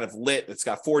in, it's kind of lit. It's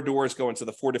got 4 doors going to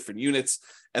the 4 different units.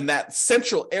 And that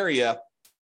central area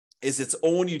is its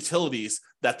own utilities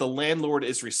that the landlord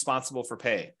is responsible for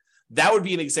paying. That would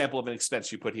be an example of an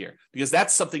expense you put here because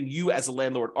that's something you as a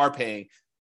landlord are paying.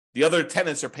 The other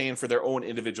tenants are paying for their own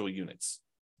individual units.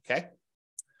 Okay.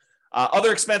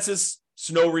 Other expenses,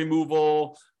 snow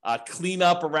removal,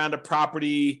 cleanup around a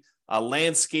property,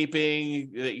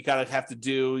 landscaping that you gotta have to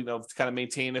do, to kind of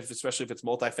maintain it, especially if it's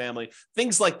multifamily.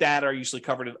 Things like that are usually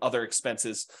covered in other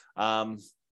expenses.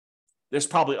 There's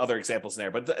probably other examples in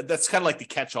there, but that's kind of like the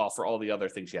catch-all for all the other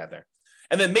things you have there.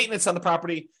 And then maintenance on the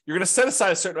property, you're going to set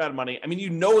aside a certain amount of money. I mean, you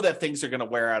know that things are going to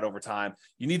wear out over time.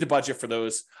 You need to budget for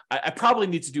those. I probably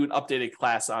need to do an updated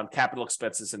class on capital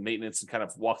expenses and maintenance and kind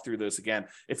of walk through those again.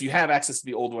 If you have access to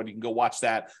the old one, you can go watch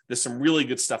that. There's some really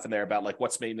good stuff in there about like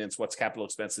what's maintenance, what's capital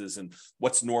expenses, and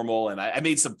what's normal. And I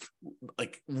made some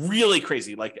like really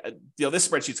crazy, like, this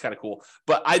spreadsheet's kind of cool,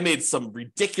 but I made some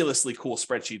ridiculously cool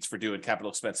spreadsheets for doing capital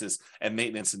expenses and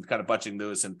maintenance and kind of budgeting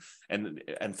those. And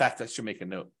in fact, I should make a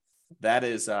note.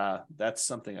 That's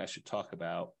something I should talk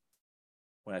about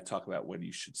when I talk about when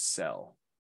you should sell.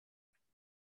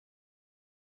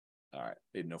 All right,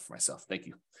 made a note for myself. Thank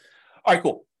you. All right,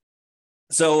 cool.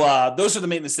 So those are the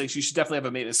maintenance things. You should definitely have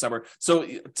a maintenance number. So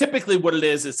typically what it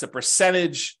is, it's a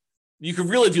percentage. You can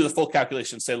really do the full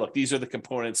calculation and say, look, these are the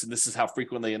components and this is how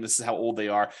frequently and this is how old they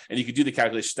are. And you could do the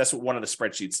calculation. That's what one of the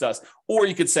spreadsheets does. Or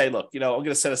you could say, look, I'm going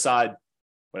to set aside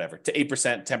whatever, to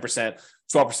 8%, 10%,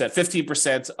 12%,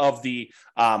 15% of the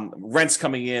rents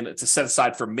coming in to set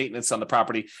aside for maintenance on the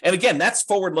property. And again, that's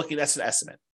forward-looking. That's an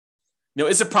estimate.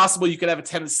 Is it possible you could have a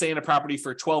tenant stay in a property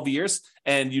for 12 years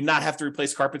and you not have to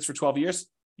replace carpets for 12 years?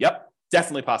 Yep,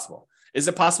 definitely possible. Is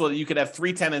it possible that you could have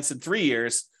 3 tenants in 3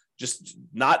 years, just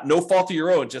no fault of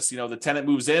your own, just, the tenant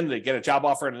moves in, they get a job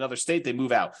offer in another state, they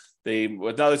move out.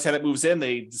 Another tenant moves in,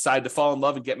 they decide to fall in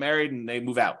love and get married and they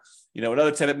move out.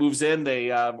 Another tenant moves in,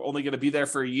 they only going to be there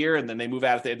for a year and then they move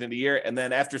out at the end of the year. And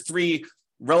then after 3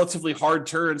 relatively hard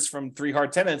turns from 3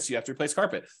 hard tenants, you have to replace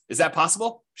carpet. Is that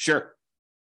possible? Sure.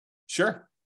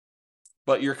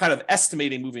 But you're kind of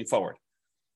estimating moving forward.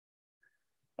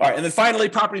 All right. And then finally,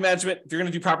 property management. If you're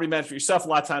going to do property management yourself, a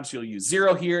lot of times you'll use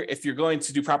 0 here. If you're going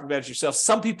to do property management yourself,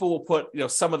 some people will put,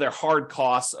 some of their hard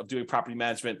costs of doing property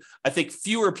management. I think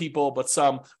fewer people, but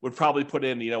some would probably put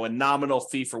in, a nominal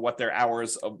fee for what their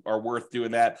hours are worth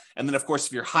doing that. And then of course,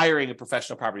 if you're hiring a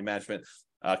professional property management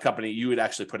company, you would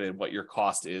actually put in what your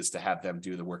cost is to have them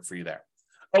do the work for you there.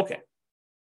 Okay.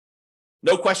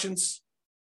 No questions,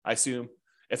 I assume.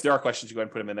 If there are questions, you go ahead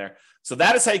and put them in there. So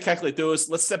that is how you calculate those.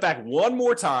 Let's step back one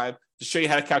more time to show you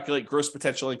how to calculate gross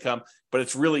potential income, but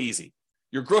it's really easy.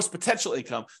 Your gross potential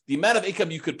income, the amount of income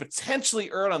you could potentially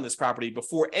earn on this property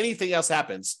before anything else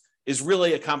happens, is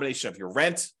really a combination of your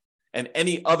rent and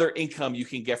any other income you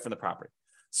can get from the property.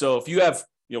 So if you have,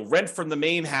 rent from the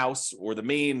main house or the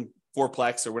main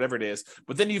fourplex or whatever it is,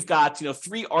 but then you've got, 3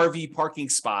 RV parking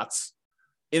spots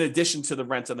in addition to the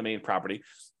rent on the main property.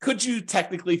 Could you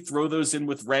technically throw those in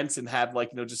with rent and have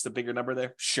just a bigger number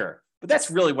there? Sure. But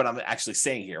that's really what I'm actually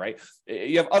saying here, right?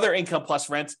 You have other income plus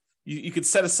rent. You could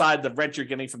set aside the rent you're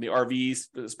getting from the RVs,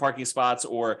 those parking spots,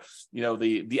 or,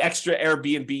 the extra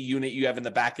Airbnb unit you have in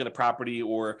the back of the property,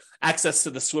 or access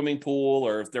to the swimming pool,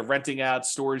 or if they're renting out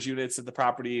storage units at the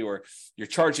property, or you're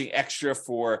charging extra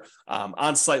for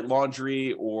on-site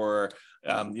laundry, or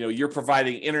you're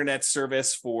providing internet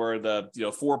service for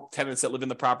the 4 tenants that live in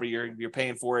the property. You're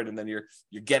paying for it, and then you're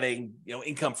getting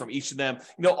income from each of them.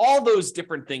 All those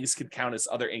different things could count as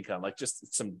other income, like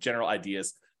just some general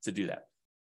ideas to do that.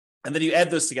 And then you add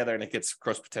those together, and it gets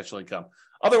gross potential income.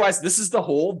 Otherwise, this is the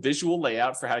whole visual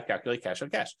layout for how to calculate cash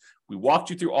on cash. We walked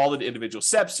you through all of the individual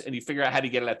steps, and you figure out how to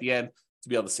get it at the end to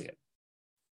be able to see it.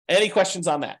 Any questions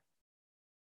on that?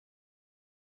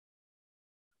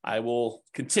 I will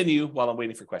continue while I'm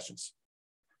waiting for questions.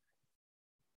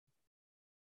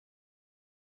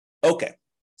 Okay,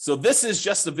 so this is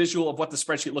just a visual of what the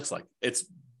spreadsheet looks like. It's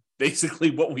basically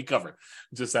what we cover.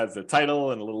 It just has the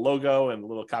title and a little logo and a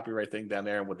little copyright thing down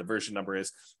there and what the version number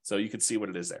is, so you can see what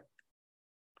it is there.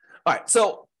 All right,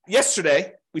 so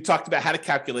yesterday we talked about how to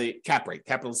calculate cap rate,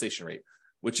 capitalization rate,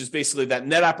 which is basically that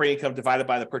net operating income divided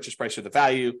by the purchase price or the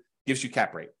value gives you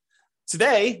cap rate.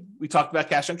 Today, we talked about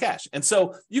cash on cash. And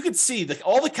so you can see that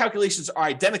all the calculations are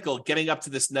identical getting up to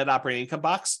this net operating income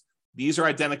box. These are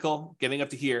identical getting up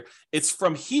to here. It's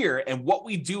from here and what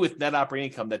we do with net operating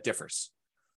income that differs.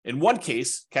 In one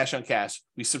case, cash on cash,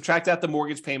 we subtract out the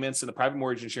mortgage payments and the private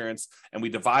mortgage insurance, and we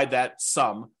divide that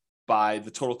sum by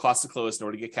the total cost to close in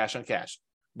order to get cash on cash.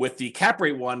 With the cap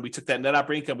rate one, we took that net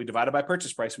operating income, we divided by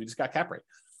purchase price, we just got cap rate.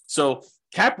 So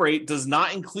cap rate does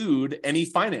not include any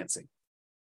financing.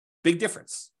 Big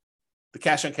difference. The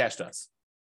cash on cash does.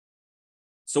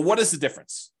 So what is the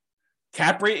difference?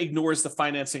 Cap rate ignores the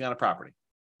financing on a property.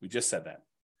 We just said that.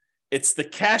 It's the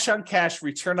cash on cash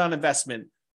return on investment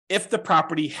if the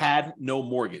property had no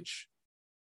mortgage.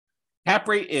 Cap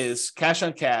rate is cash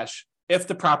on cash if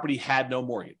the property had no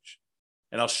mortgage.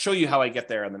 And I'll show you how I get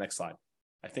there on the next slide.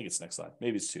 I think it's next slide.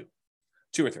 Maybe it's 2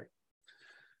 or 3.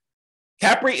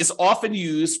 Cap rate is often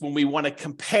used when we want to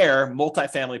compare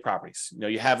multifamily properties.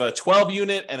 You have a 12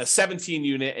 unit and a 17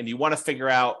 unit, and you want to figure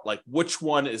out which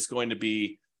one is going to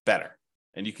be better.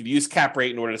 And you can use cap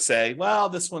rate in order to say, well,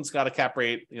 this one's got a cap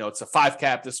rate, it's a 5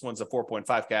 cap, this one's a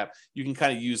 4.5 cap. You can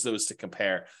kind of use those to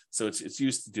compare. So it's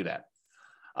used to do that.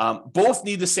 Both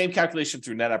need the same calculation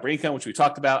through net operating income, which we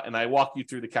talked about, and I walked you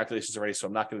through the calculations already, so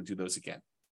I'm not going to do those again.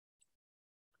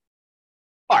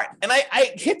 All right, and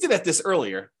I hinted at this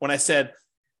earlier when I said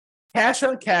cash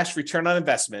on cash return on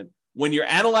investment, when you're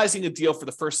analyzing a deal for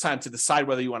the first time to decide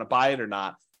whether you want to buy it or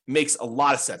not, makes a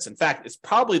lot of sense. In fact, it's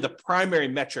probably the primary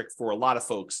metric for a lot of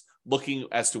folks looking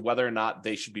as to whether or not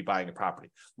they should be buying a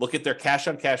property. Look at their cash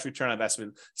on cash return on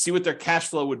investment, see what their cash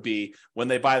flow would be when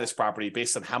they buy this property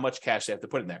based on how much cash they have to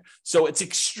put in there. So it's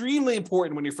extremely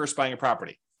important when you're first buying a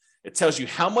property. It tells you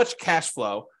how much cash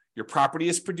flow your property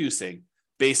is producing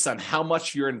based on how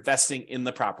much you're investing in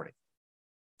the property.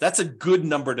 That's a good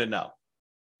number to know.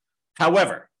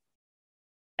 However,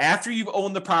 after you've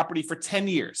owned the property for 10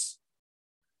 years,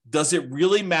 does it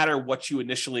really matter what you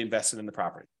initially invested in the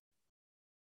property?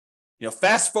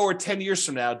 Fast forward 10 years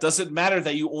from now, does it matter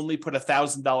that you only put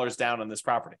 $1,000 down on this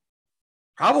property?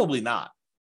 Probably not.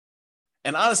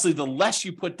 And honestly, the less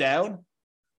you put down,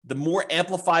 the more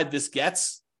amplified this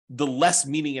gets, the less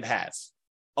meaning it has.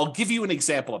 I'll give you an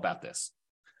example about this.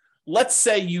 Let's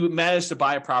say you managed to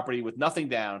buy a property with nothing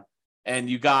down, and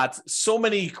you got so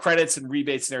many credits and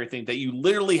rebates and everything that you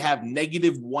literally have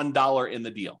negative $1 in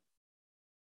the deal.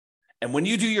 And when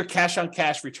you do your cash on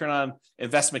cash return on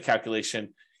investment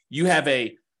calculation, you have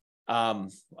I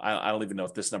don't even know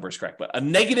if this number is correct, but a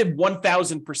negative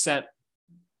 1,000%,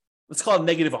 let's call it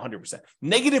negative 100%,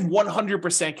 negative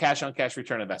 100% cash on cash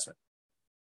return on investment.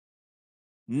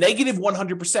 Negative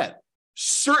 100%.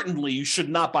 Certainly you should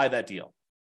not buy that deal.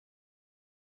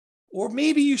 Or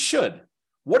maybe you should.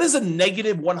 What does a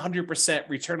negative 100%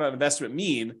 return on investment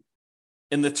mean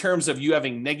in the terms of you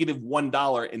having negative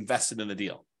 $1 invested in the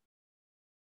deal?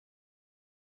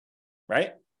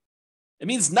 Right? It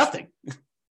means nothing.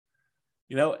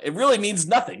 It really means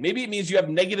nothing. Maybe it means you have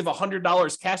negative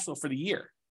 $100 cash flow for the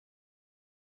year.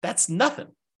 That's nothing.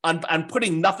 On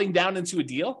putting nothing down into a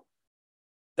deal,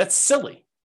 that's silly.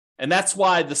 And that's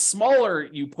why the smaller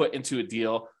you put into a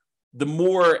deal, the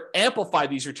more amplified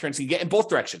these returns can get in both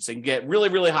directions. They can get really,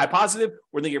 really high positive,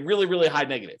 or they get really, really high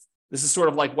negative. This is sort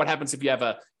of like what happens if you have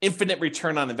an infinite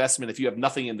return on investment if you have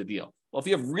nothing in the deal. Well, if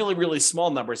you have really, really small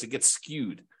numbers, it gets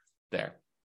skewed there.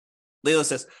 Layla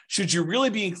says, should you really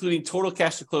be including total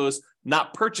cash to close,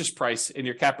 not purchase price in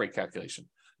your cap rate calculation?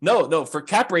 No. For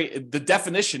cap rate, the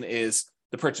definition is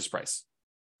the purchase price.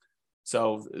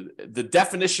 So the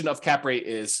definition of cap rate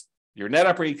is your net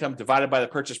operating income divided by the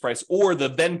purchase price or the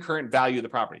then current value of the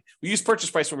property. We use purchase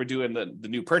price when we're doing the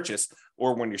new purchase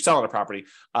or when you're selling a property.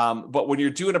 But when you're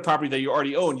doing a property that you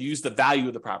already own, you use the value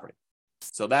of the property.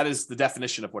 So that is the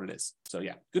definition of what it is. So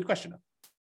yeah, good question.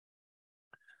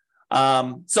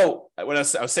 So when I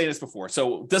was saying this before,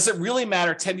 so does it really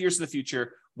matter 10 years in the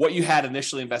future what you had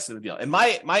initially invested in the deal? And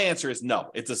my answer is no,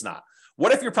 it does not.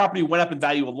 What if your property went up in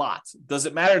value a lot? Does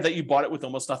it matter that you bought it with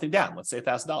almost nothing down? Let's say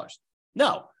 $1,000.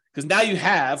 No, because now you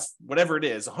have whatever it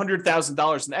is,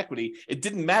 $100,000 in equity. It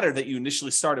didn't matter that you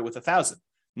initially started with $1,000.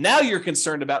 Now you're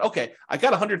concerned about, okay, I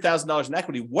got $100,000 in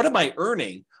equity. What am I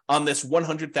earning on this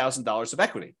 $100,000 of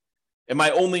equity? Am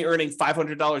I only earning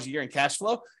 $500 a year in cash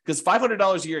flow? Because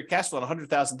 $500 a year in cash flow on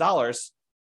 $100,000,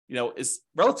 is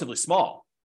relatively small.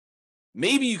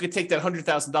 Maybe you could take that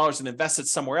 $100,000 and invest it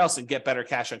somewhere else and get better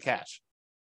cash on cash,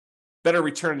 better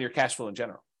return on your cash flow in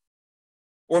general.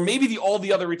 Or maybe all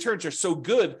the other returns are so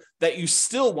good that you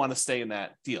still want to stay in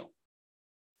that deal,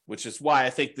 which is why I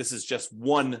think this is just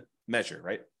one measure,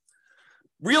 right?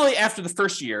 Really, after the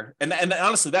first year, and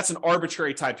honestly, that's an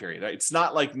arbitrary time period. Right? It's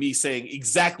not like me saying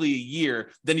exactly a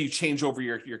year, then you change over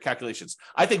your calculations.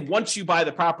 I think once you buy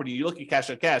the property, you look at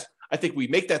cash on cash, I think we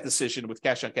make that decision with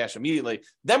cash on cash immediately.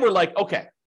 Then we're like, okay,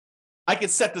 I can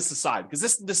set this aside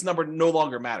because this number no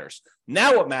longer matters.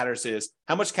 Now what matters is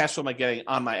how much cash flow am I getting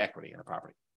on my equity in the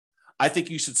property? I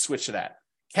think you should switch to that.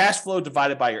 Cash flow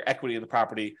divided by your equity in the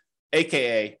property,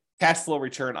 AKA cash flow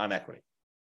return on equity.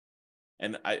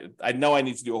 And I know I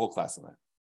need to do a whole class on that.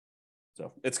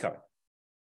 So it's coming.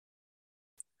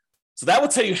 So that will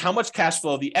tell you how much cash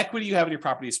flow the equity you have in your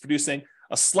property is producing.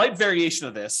 A slight variation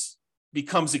of this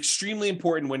becomes extremely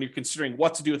important when you're considering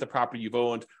what to do with the property you've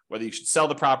owned, whether you should sell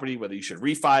the property, whether you should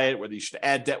refi it, whether you should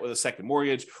add debt with a second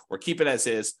mortgage or keep it as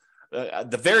is.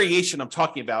 The variation I'm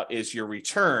talking about is your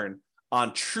return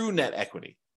on true net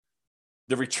equity.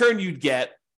 The return you'd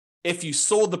get if you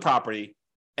sold the property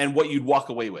and what you'd walk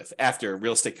away with after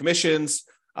real estate commissions,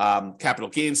 capital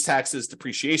gains taxes,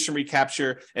 depreciation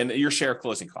recapture, and your share of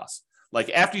closing costs. Like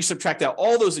after you subtract out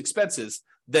all those expenses,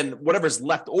 then whatever's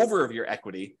left over of your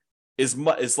equity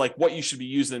is like what you should be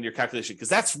using in your calculation, because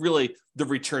that's really the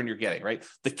return you're getting, right?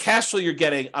 The cash flow you're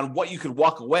getting on what you could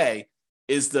walk away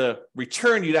is the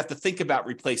return you'd have to think about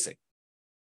replacing.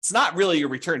 It's not really your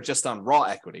return just on raw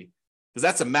equity, because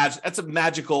that's a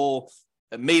magical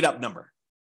made up number.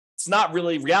 It's not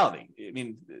really reality. I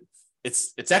mean,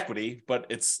 it's equity, but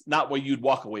it's not what you'd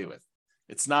walk away with.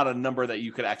 It's not a number that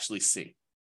you could actually see.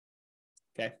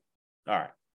 Okay. All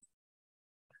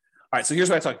right. So here's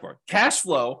what I'm talking about. Cash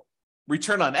flow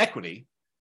return on equity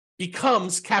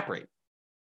becomes cap rate.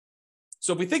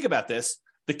 So if we think about this,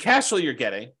 the cash flow you're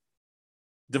getting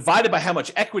divided by how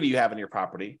much equity you have in your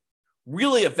property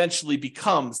really eventually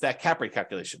becomes that cap rate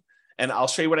calculation. And I'll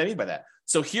show you what I mean by that.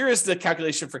 So here is the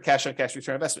calculation for cash on cash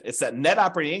return on investment. It's that net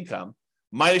operating income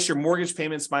minus your mortgage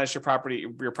payments, minus your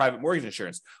private mortgage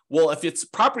insurance. Well, if it's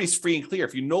property's free and clear,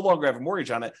 if you no longer have a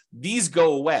mortgage on it, these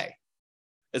go away.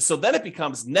 And so then it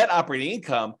becomes net operating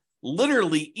income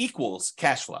literally equals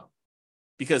cash flow,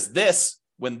 because this,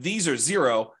 when these are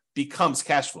zero, becomes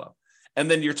cash flow. And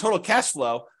then your total cash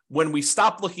flow, when we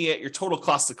stop looking at your total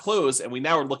cost to close and we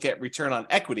now look at return on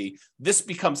equity, this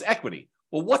becomes equity.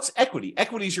 Well, what's equity?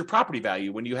 Equity is your property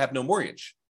value when you have no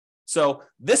mortgage. So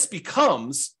this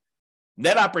becomes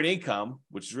net operating income,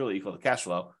 which is really equal to cash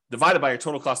flow, divided by your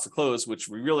total cost to close, which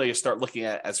we really start looking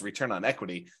at as return on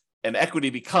equity. And equity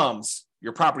becomes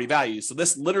your property value. So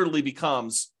this literally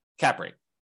becomes cap rate.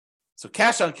 So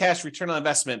cash on cash return on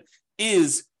investment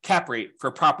is cap rate for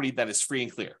a property that is free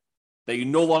and clear, that you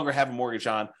no longer have a mortgage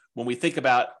on when we think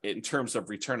about it in terms of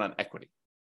return on equity.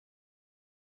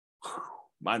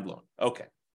 Mind blown. Okay.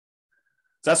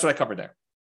 So that's what I covered there.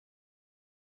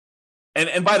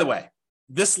 And by the way,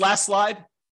 this last slide,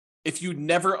 if you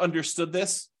never understood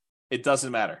this, it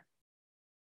doesn't matter.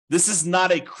 This is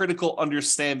not a critical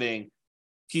understanding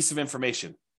piece of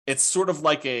information. It's sort of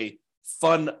like a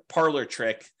fun parlor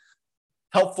trick,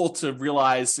 helpful to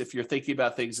realize if you're thinking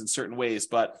about things in certain ways,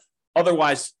 but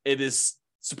otherwise it is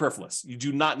superfluous. You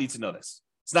do not need to know this.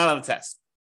 It's not on the test.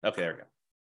 Okay, there we go.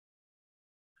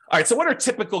 All right, so what are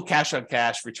typical cash on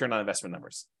cash return on investment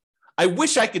numbers? I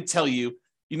wish I could tell you,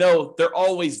 they're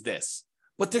always this,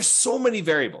 but there's so many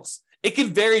variables. It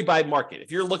can vary by market.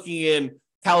 If you're looking in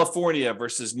California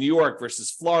versus New York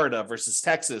versus Florida versus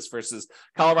Texas versus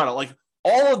Colorado, like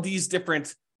all of these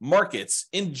different markets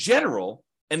in general,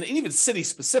 and even city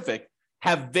specific,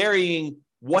 have varying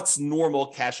what's normal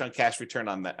cash on cash return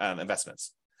on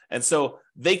investments. And so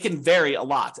they can vary a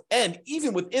lot. And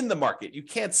even within the market, you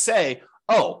can't say,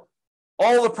 oh,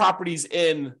 all the properties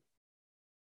in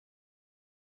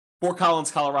Fort Collins,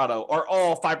 Colorado are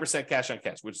all 5% cash on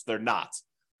cash, which they're not.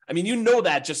 I mean, you know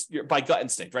that just by gut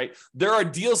instinct, right? There are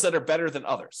deals that are better than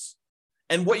others.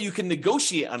 And what you can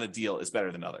negotiate on a deal is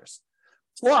better than others.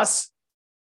 Plus,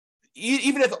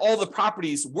 even if all the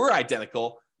properties were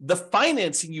identical, the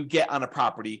financing you get on a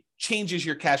property changes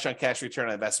your cash on cash return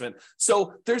on investment.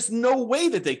 So there's no way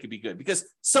that they could be good, because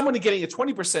someone getting a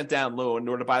 20% down loan in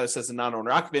order to buy this as a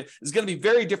non-owner occupant is going to be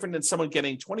very different than someone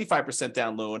getting 25%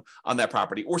 down loan on that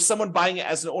property, or someone buying it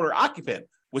as an owner occupant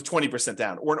with 20%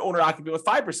 down, or an owner occupant with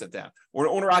 5% down, or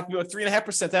an owner occupant with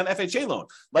 3.5% down FHA loan.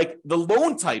 Like the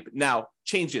loan type now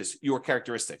changes your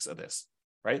characteristics of this,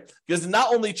 right? Because it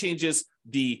not only changes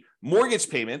the mortgage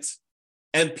payments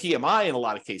and PMI in a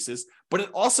lot of cases, but it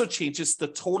also changes the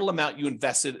total amount you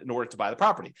invested in order to buy the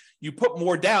property. You put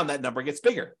more down, that number gets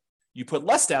bigger. You put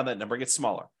less down, that number gets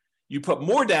smaller. You put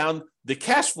more down, the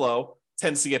cash flow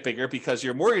tends to get bigger because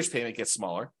your mortgage payment gets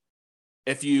smaller.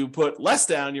 If you put less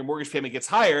down, your mortgage payment gets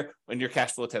higher and your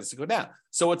cash flow tends to go down.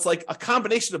 So it's like a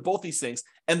combination of both these things,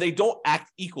 and they don't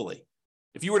act equally.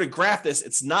 If you were to graph this,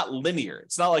 it's not linear.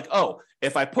 It's not like, oh,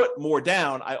 if I put more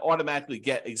down, I automatically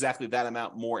get exactly that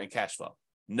amount more in cash flow.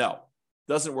 No,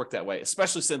 doesn't work that way,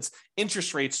 especially since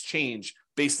interest rates change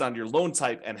based on your loan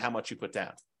type and how much you put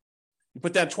down. You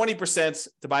put down 20%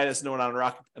 to buy it as a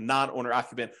non-owner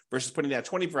occupant versus putting down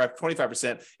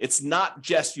 25%. It's not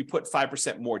just you put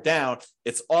 5% more down.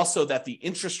 It's also that the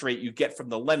interest rate you get from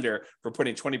the lender for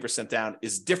putting 20% down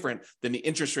is different than the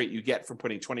interest rate you get from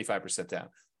putting 25% down.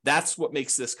 That's what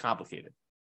makes this complicated.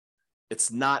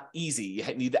 It's not easy.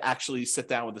 You need to actually sit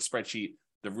down with a spreadsheet,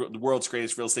 the world's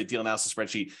greatest real estate deal analysis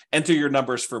spreadsheet, enter your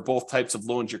numbers for both types of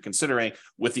loans you're considering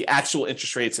with the actual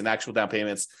interest rates and actual down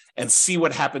payments, and see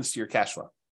what happens to your cash flow.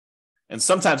 And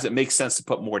sometimes it makes sense to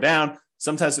put more down.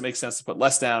 Sometimes it makes sense to put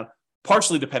less down,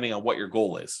 partially depending on what your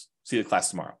goal is. See the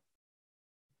class tomorrow.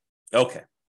 Okay.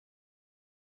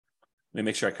 Let me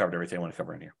make sure I covered everything I want to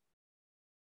cover in here.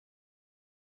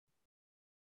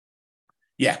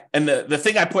 Yeah, and the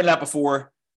thing I pointed out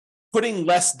before, putting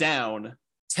less down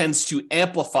tends to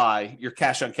amplify your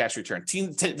cash on cash return,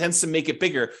 tends to make it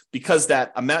bigger because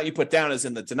that amount you put down is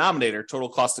in the denominator, total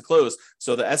cost to close.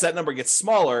 So that as that number gets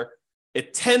smaller,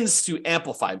 it tends to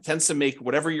amplify, it tends to make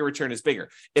whatever your return is bigger.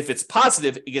 If it's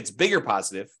positive, it gets bigger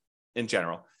positive in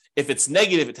general. If it's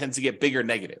negative, it tends to get bigger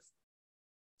negative.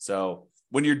 So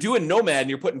when you're doing Nomad and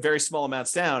you're putting very small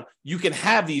amounts down, you can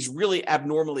have these really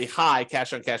abnormally high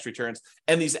cash on cash returns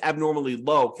and these abnormally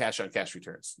low cash on cash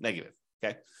returns, negative,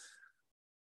 okay?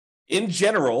 In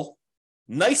general,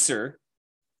 nicer,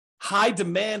 high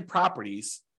demand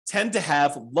properties tend to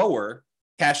have lower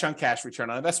cash on cash return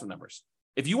on investment numbers.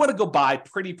 If you want to go buy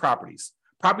pretty properties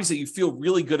that you feel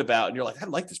really good about, and you're like, I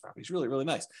like this property, it's really, really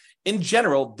nice. In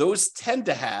general, those tend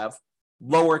to have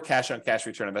lower cash on cash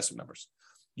return on investment numbers.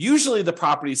 Usually the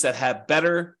properties that have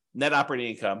better net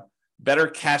operating income, better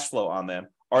cash flow on them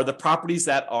are the properties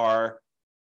that are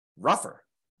rougher,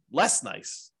 less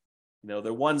nice.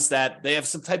 They're ones that they have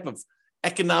some type of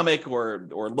economic or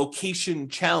location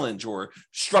challenge or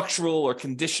structural or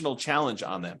conditional challenge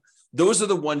on them. Those are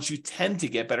the ones you tend to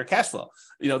get better cash flow.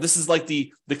 This is like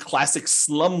the classic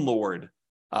slumlord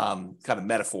kind of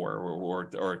metaphor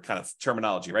or kind of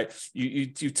terminology, right? You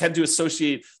tend to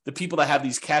associate the people that have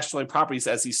these cash flowing properties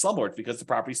as these slumlords because the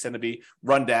properties tend to be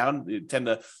run down. You tend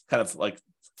to kind of like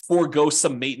forego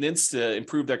some maintenance to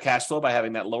improve their cash flow by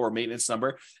having that lower maintenance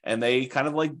number. And they kind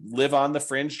of like live on the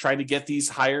fringe trying to get these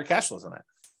higher cash flows on that.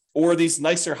 Or these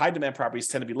nicer high demand properties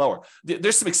tend to be lower.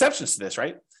 There's some exceptions to this,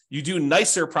 right? You do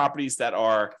nicer properties that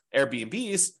are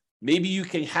Airbnbs, maybe you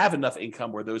can have enough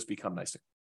income where those become nicer.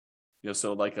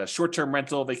 So like a short-term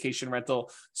rental, vacation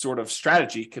rental sort of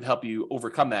strategy could help you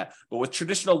overcome that. But with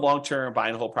traditional long-term buy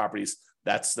and hold properties,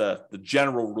 that's the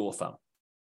general rule of thumb.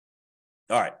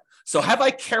 All right. So have I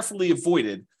carefully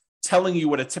avoided telling you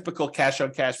what a typical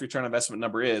cash-on-cash return on investment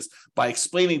number is by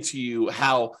explaining to you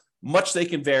how much they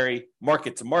can vary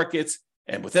market to market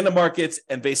and within the markets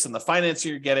and based on the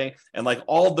financing you're getting and like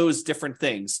all those different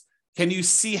things? Can you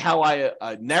see how I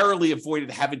narrowly avoided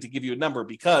having to give you a number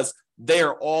because they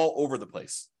are all over the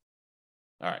place?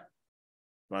 All right.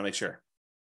 I want to make sure.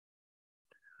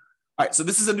 All right. So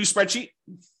this is a new spreadsheet.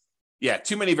 Yeah,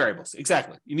 too many variables.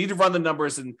 Exactly. You need to run the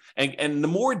numbers and the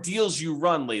more deals you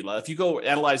run, Layla, if you go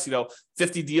analyze,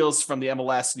 50 deals from the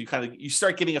MLS and you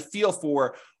start getting a feel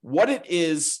for what it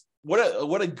is,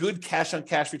 what a good cash on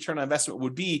cash return on investment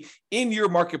would be in your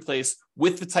marketplace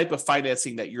with the type of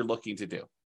financing that you're looking to do.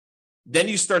 Then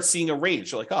you start seeing a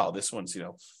range. You're like, oh, this one's,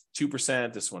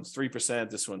 2%, this one's 3%,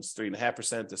 this one's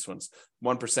 3.5%, this one's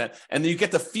 1%. And then you get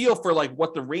the feel for like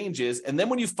what the range is. And then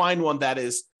when you find one that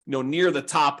is, near the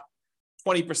top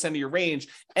 20% of your range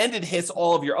and it hits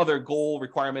all of your other goal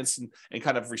requirements and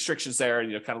kind of restrictions there,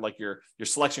 and kind of like your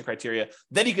selection criteria,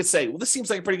 then you could say, well, this seems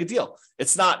like a pretty good deal.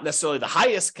 It's not necessarily the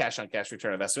highest cash on cash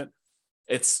return investment.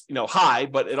 It's, high,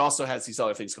 but it also has these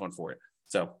other things going for it.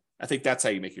 So I think that's how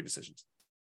you make your decisions.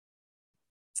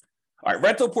 All right,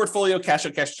 rental portfolio, cash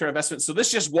on cash return investment. So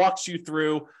this just walks you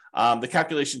through the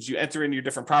calculations. You enter in your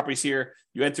different properties here.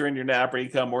 You enter in your net operating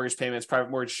income, mortgage payments,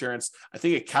 private mortgage insurance. I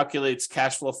think it calculates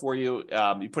cash flow for you.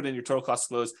 You put in your total cost to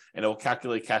close, and it will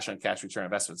calculate cash on cash return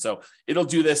investment. So it'll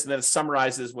do this, and then it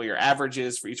summarizes what your average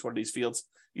is for each one of these fields,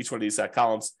 each one of these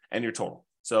columns, and your total.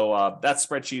 So that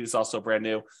spreadsheet is also brand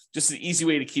new. Just an easy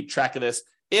way to keep track of this.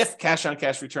 If cash on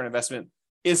cash return investment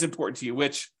is important to you,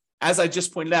 which, as I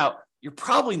just pointed out, you're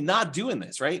probably not doing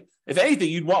this, right? If anything,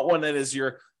 you'd want one that is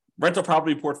your rental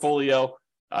property portfolio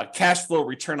cash flow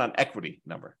return on equity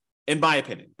number. In my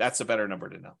opinion, that's a better number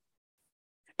to know.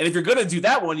 And if you're going to do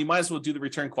that one, you might as well do the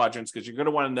return quadrants because you're going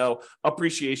to want to know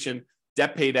appreciation,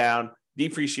 debt pay down,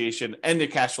 depreciation, and the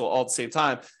cash flow all at the same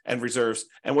time, and reserves,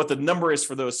 and what the number is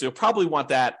for those. So you'll probably want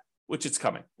that, which it's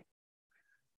coming.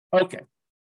 Okay.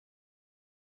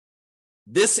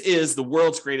 This is the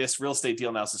world's greatest real estate deal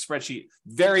analysis spreadsheet,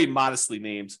 very modestly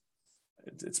named.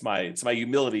 It's my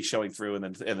humility showing through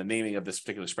and the naming of this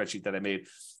particular spreadsheet that I made.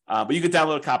 But you can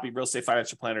download a copy,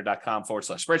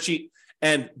 realestatefinancialplanner.com/spreadsheet.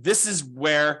 And this is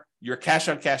where your cash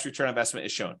on cash return on investment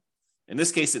is shown. In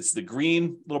this case, it's the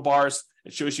green little bars.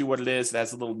 It shows you what it is. It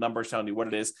has the little numbers telling you what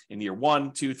it is in year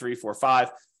 1, 2, 3, 4,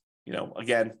 5.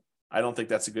 Again, I don't think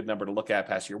that's a good number to look at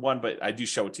past year 1, but I do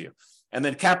show it to you. And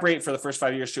then cap rate for the first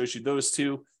 5 years shows you those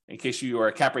two in case you are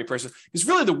a cap rate person. Because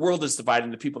really the world is divided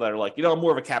into people that are like, I'm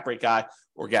more of a cap rate guy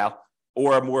or gal,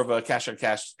 or I'm more of a cash on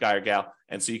cash guy or gal.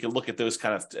 And so you can look at those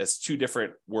kind of as two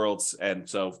different worlds. And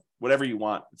so whatever you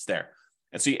want, it's there.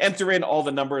 And so you enter in all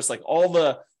the numbers, like all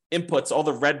the inputs, all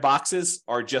the red boxes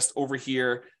are just over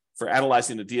here for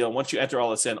analyzing the deal. And once you enter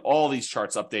all this in, all these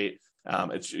charts update.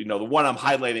 It's the one I'm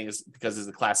highlighting is because there's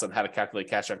a class on how to calculate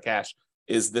cash on cash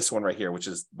is this one right here, which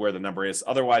is where the number is.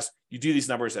 Otherwise, you do these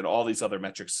numbers and all these other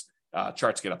metrics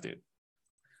charts get updated.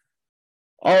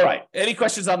 All right. Any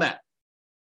questions on that?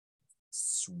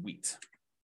 Sweet.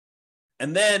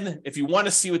 And then if you want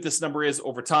to see what this number is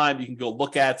over time, you can go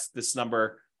look at this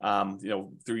number,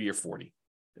 through year 40.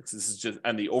 This is just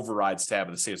on the overrides tab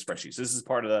of the same spreadsheet. So this is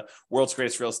part of the world's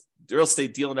greatest real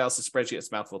estate deal analysis spreadsheet.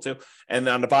 It's a mouthful too. And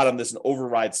then on the bottom, there's an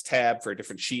overrides tab for a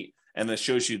different sheet. And then it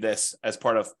shows you this as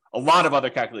part of a lot of other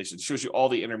calculations. It shows you all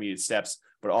the intermediate steps,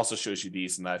 but it also shows you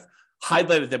these. And I've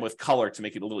highlighted them with color to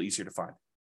make it a little easier to find.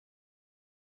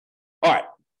 All right.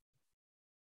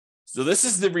 So this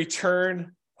is the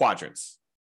return quadrants.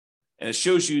 And it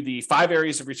shows you the 5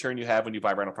 areas of return you have when you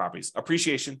buy rental properties.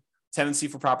 Appreciation, tendency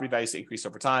for property values to increase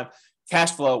over time.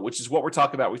 Cash flow, which is what we're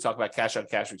talking about. We talk about cash on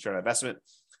cash return on investment.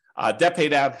 Debt pay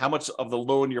down, how much of the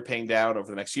loan you're paying down over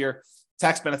the next year.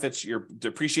 Tax benefits, your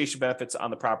depreciation benefits on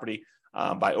the property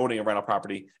by owning a rental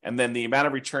property. And then the amount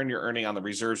of return you're earning on the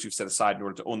reserves you've set aside in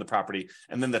order to own the property.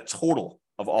 And then the total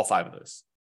of all 5 of those.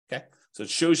 Okay, so it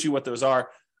shows you what those are.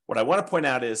 What I want to point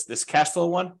out is this cash flow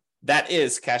one, that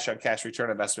is cash on cash return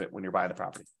on investment when you're buying the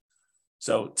property.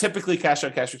 So typically cash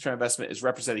on cash return on investment is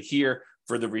represented here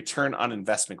for the return on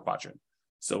investment quadrant.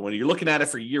 So when you're looking at it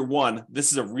for year 1,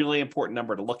 this is a really important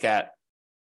number to look at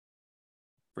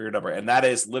for your number. And that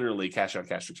is literally cash on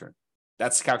cash return.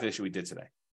 That's the calculation we did today.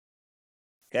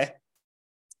 Okay.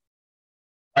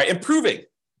 All right. Improving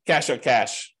cash on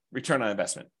cash return on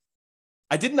investment.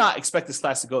 I did not expect this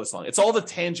class to go this long. It's all the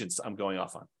tangents I'm going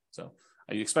off on. So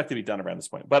I expect to be done around this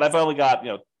point, but I've only got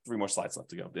 3 more slides left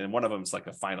to go. And one of them is like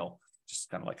a final, just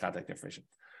kind of like contact information.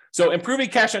 So improving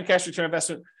cash on cash return on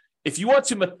investment. If you want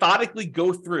to methodically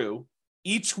go through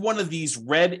each one of these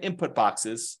red input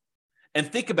boxes and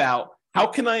think about how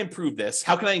can I improve this?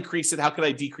 How can I increase it? How can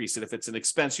I decrease it? If it's an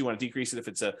expense, you want to decrease it. If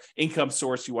it's an income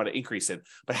source, you want to increase it.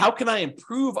 But how can I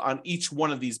improve on each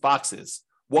one of these boxes?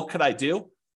 What could I do?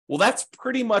 Well, that's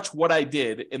pretty much what I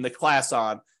did in the class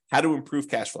on how to improve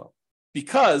cash flow.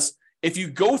 Because if you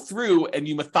go through and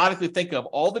you methodically think of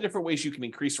all the different ways you can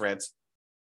increase rents,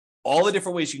 all the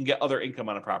different ways you can get other income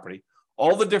on a property,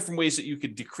 all the different ways that you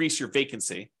could decrease your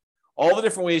vacancy, all the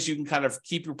different ways you can kind of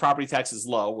keep your property taxes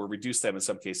low or reduce them in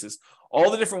some cases,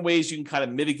 all the different ways you can kind of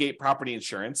mitigate property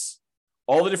insurance,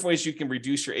 all the different ways you can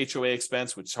reduce your HOA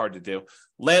expense, which is hard to do,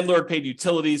 landlord paid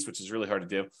utilities, which is really hard to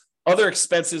do, other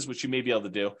expenses, which you may be able to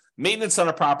do, maintenance on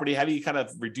a property, how do you kind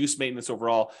of reduce maintenance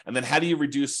overall, and then how do you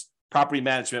reduce property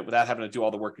management without having to do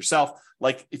all the work yourself?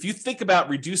 Like if you think about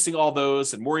reducing all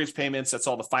those and mortgage payments, that's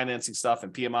all the financing stuff,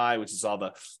 and PMI, which is all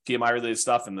the PMI related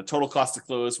stuff, and the total cost to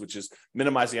close, which is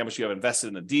minimizing how much you have invested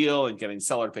in the deal and getting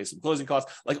seller to pay some closing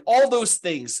costs, like all those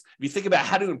things. If you think about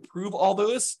how to improve all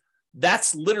those,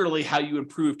 that's literally how you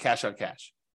improve cash on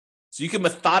cash. So you can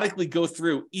methodically go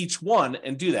through each one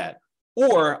and do that.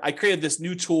 Or I created this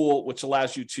new tool, which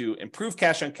allows you to improve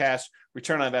cash on cash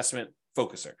return on investment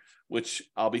focuser, which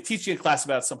I'll be teaching a class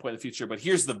about at some point in the future, but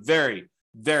here's the very,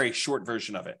 very short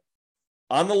version of it.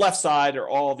 On the left side are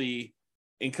all the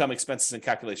income, expenses, and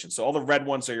calculations. So all the red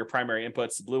ones are your primary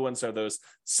inputs. The blue ones are those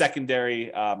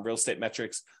secondary real estate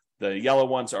metrics. The yellow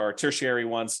ones are tertiary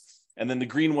ones. And then the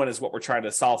green one is what we're trying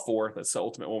to solve for. That's the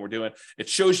ultimate one we're doing. It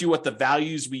shows you what the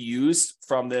values we use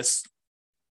from this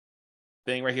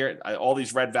thing right here. All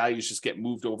these red values just get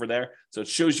moved over there. So it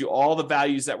shows you all the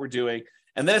values that we're doing.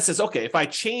 And then it says, okay, if I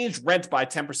change rent by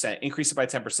 10%, increase it by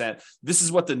 10%, this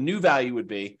is what the new value would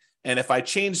be. And if I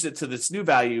changed it to this new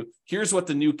value, here's what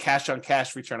the new cash on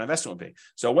cash return on investment would be.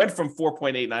 So it went from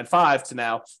 4.895 to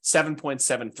now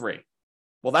 7.73.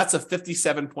 Well, that's a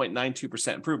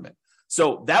 57.92% improvement.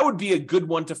 So that would be a good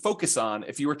one to focus on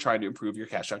if you were trying to improve your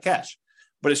cash on cash.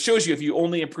 But it shows you if you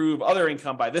only improve other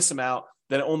income by this amount,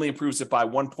 then it only improves it by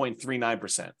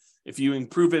 1.39%. If you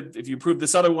improve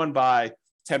this other one by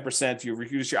 10%, you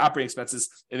reduce your operating expenses,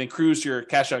 it improves your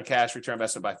cash on cash return on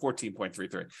investment by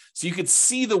 14.33. So you could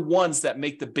see the ones that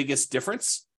make the biggest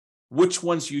difference, which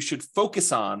ones you should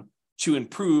focus on to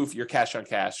improve your cash on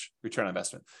cash return on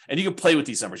investment. And you can play with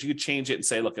these numbers. You could change it and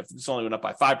say, look, if this only went up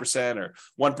by 5% or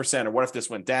 1%, or what if this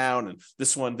went down and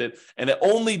this one did, and it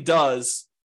only does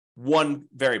one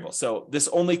variable. So this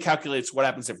only calculates what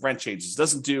happens if rent changes. It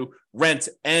doesn't do rent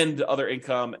and other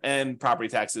income and property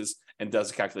taxes and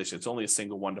does a calculation. It's only a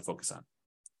single one to focus on.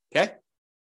 Okay.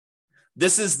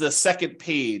 This is the second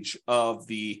page of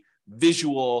the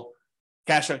visual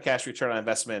cash on cash return on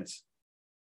investment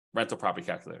rental property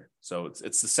calculator. So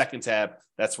it's the second tab.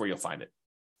 That's where you'll find it.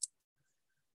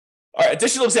 All right,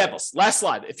 additional examples. Last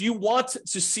slide. If you want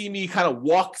to see me kind of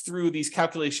walk through these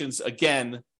calculations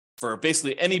again for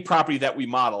basically any property that we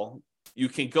model, you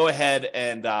can go ahead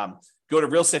and go to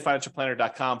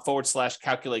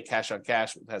realestatefinancialplanner.com/calculate cash on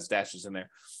cash. It has dashes in there.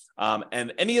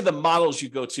 And any of the models you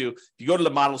go to, if you go to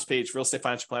the models page, Real Estate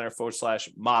Financial Planner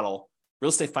 /model,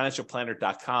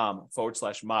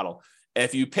 realestatefinancialplanner.com/model. And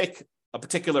if you pick a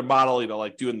particular model,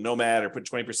 like doing Nomad or put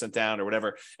 20% down or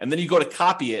whatever, and then you go to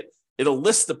copy it, it'll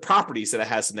list the properties that it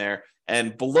has in there.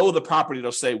 And below the property,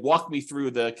 it'll say, walk me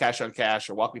through the cash on cash,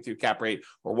 or walk me through cap rate,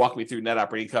 or walk me through net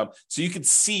operating income. So you can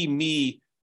see me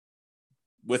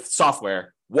with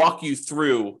software walk you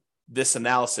through this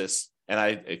analysis. And I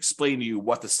explain to you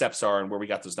what the steps are and where we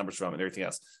got those numbers from and everything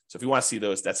else. So if you want to see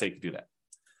those, that's how you can do that.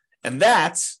 And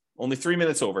that's only 3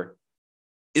 minutes over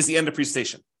is the end of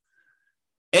presentation.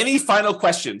 Any final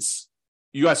questions?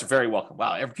 You guys are very welcome.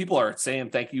 Wow, people are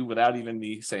saying thank you without even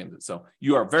me saying it. So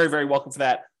you are very, very welcome for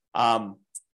that.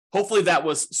 Hopefully that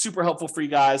was super helpful for you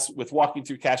guys with walking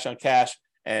through cash on cash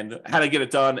and how to get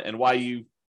it done and why you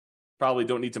probably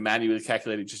don't need to manually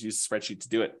calculate it, just use the spreadsheet to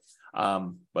do it.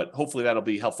 But hopefully that'll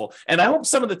be helpful. And I hope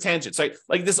some of the tangents, like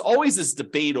there's always this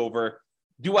debate over,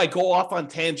 do I go off on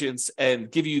tangents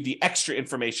and give you the extra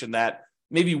information that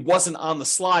maybe wasn't on the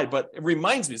slide, but it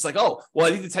reminds me, it's like, oh, well,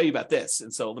 I need to tell you about this.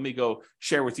 And so let me go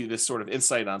share with you this sort of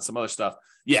insight on some other stuff.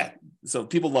 Yeah. So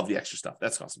people love the extra stuff.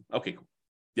 That's awesome. Okay, cool.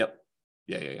 Yep.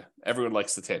 Yeah. Everyone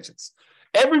likes the tangents.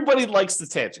 Everybody likes the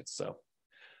tangents. So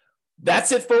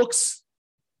that's it, folks.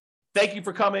 Thank you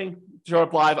for coming. Show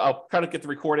up live. I'll try to get the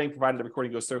recording, provided the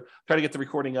recording goes through. Try to get the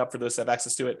recording up for those that have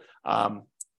access to it.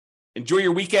 Enjoy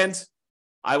your weekend.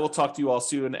 I will talk to you all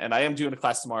soon. And I am doing a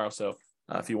class tomorrow. So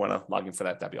if you want to log in for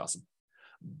that, that'd be awesome.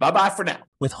 Bye-bye for now.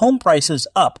 With home prices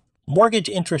up, mortgage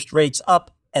interest rates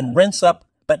up, and rents up,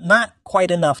 but not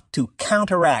quite enough to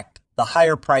counteract the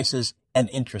higher prices and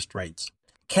interest rates.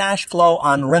 Cash flow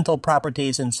on rental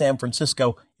properties in San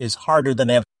Francisco is harder than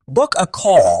ever. Book a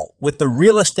call with the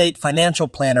Real Estate Financial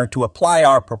Planner to apply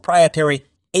our proprietary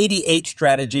 88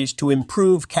 strategies to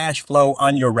improve cash flow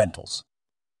on your rentals.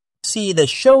 See the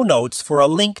show notes for a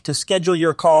link to schedule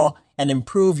your call and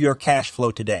improve your cash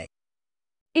flow today.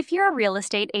 If you're a real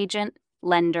estate agent,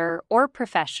 lender, or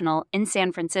professional in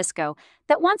San Francisco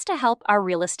that wants to help our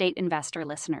real estate investor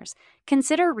listeners,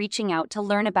 consider reaching out to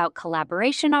learn about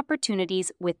collaboration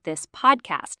opportunities with this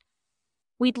podcast.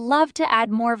 We'd love to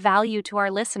add more value to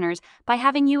our listeners by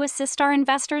having you assist our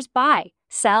investors buy,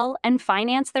 sell, and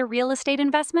finance their real estate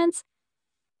investments.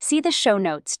 See the show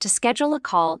notes to schedule a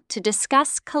call to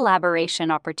discuss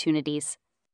collaboration opportunities.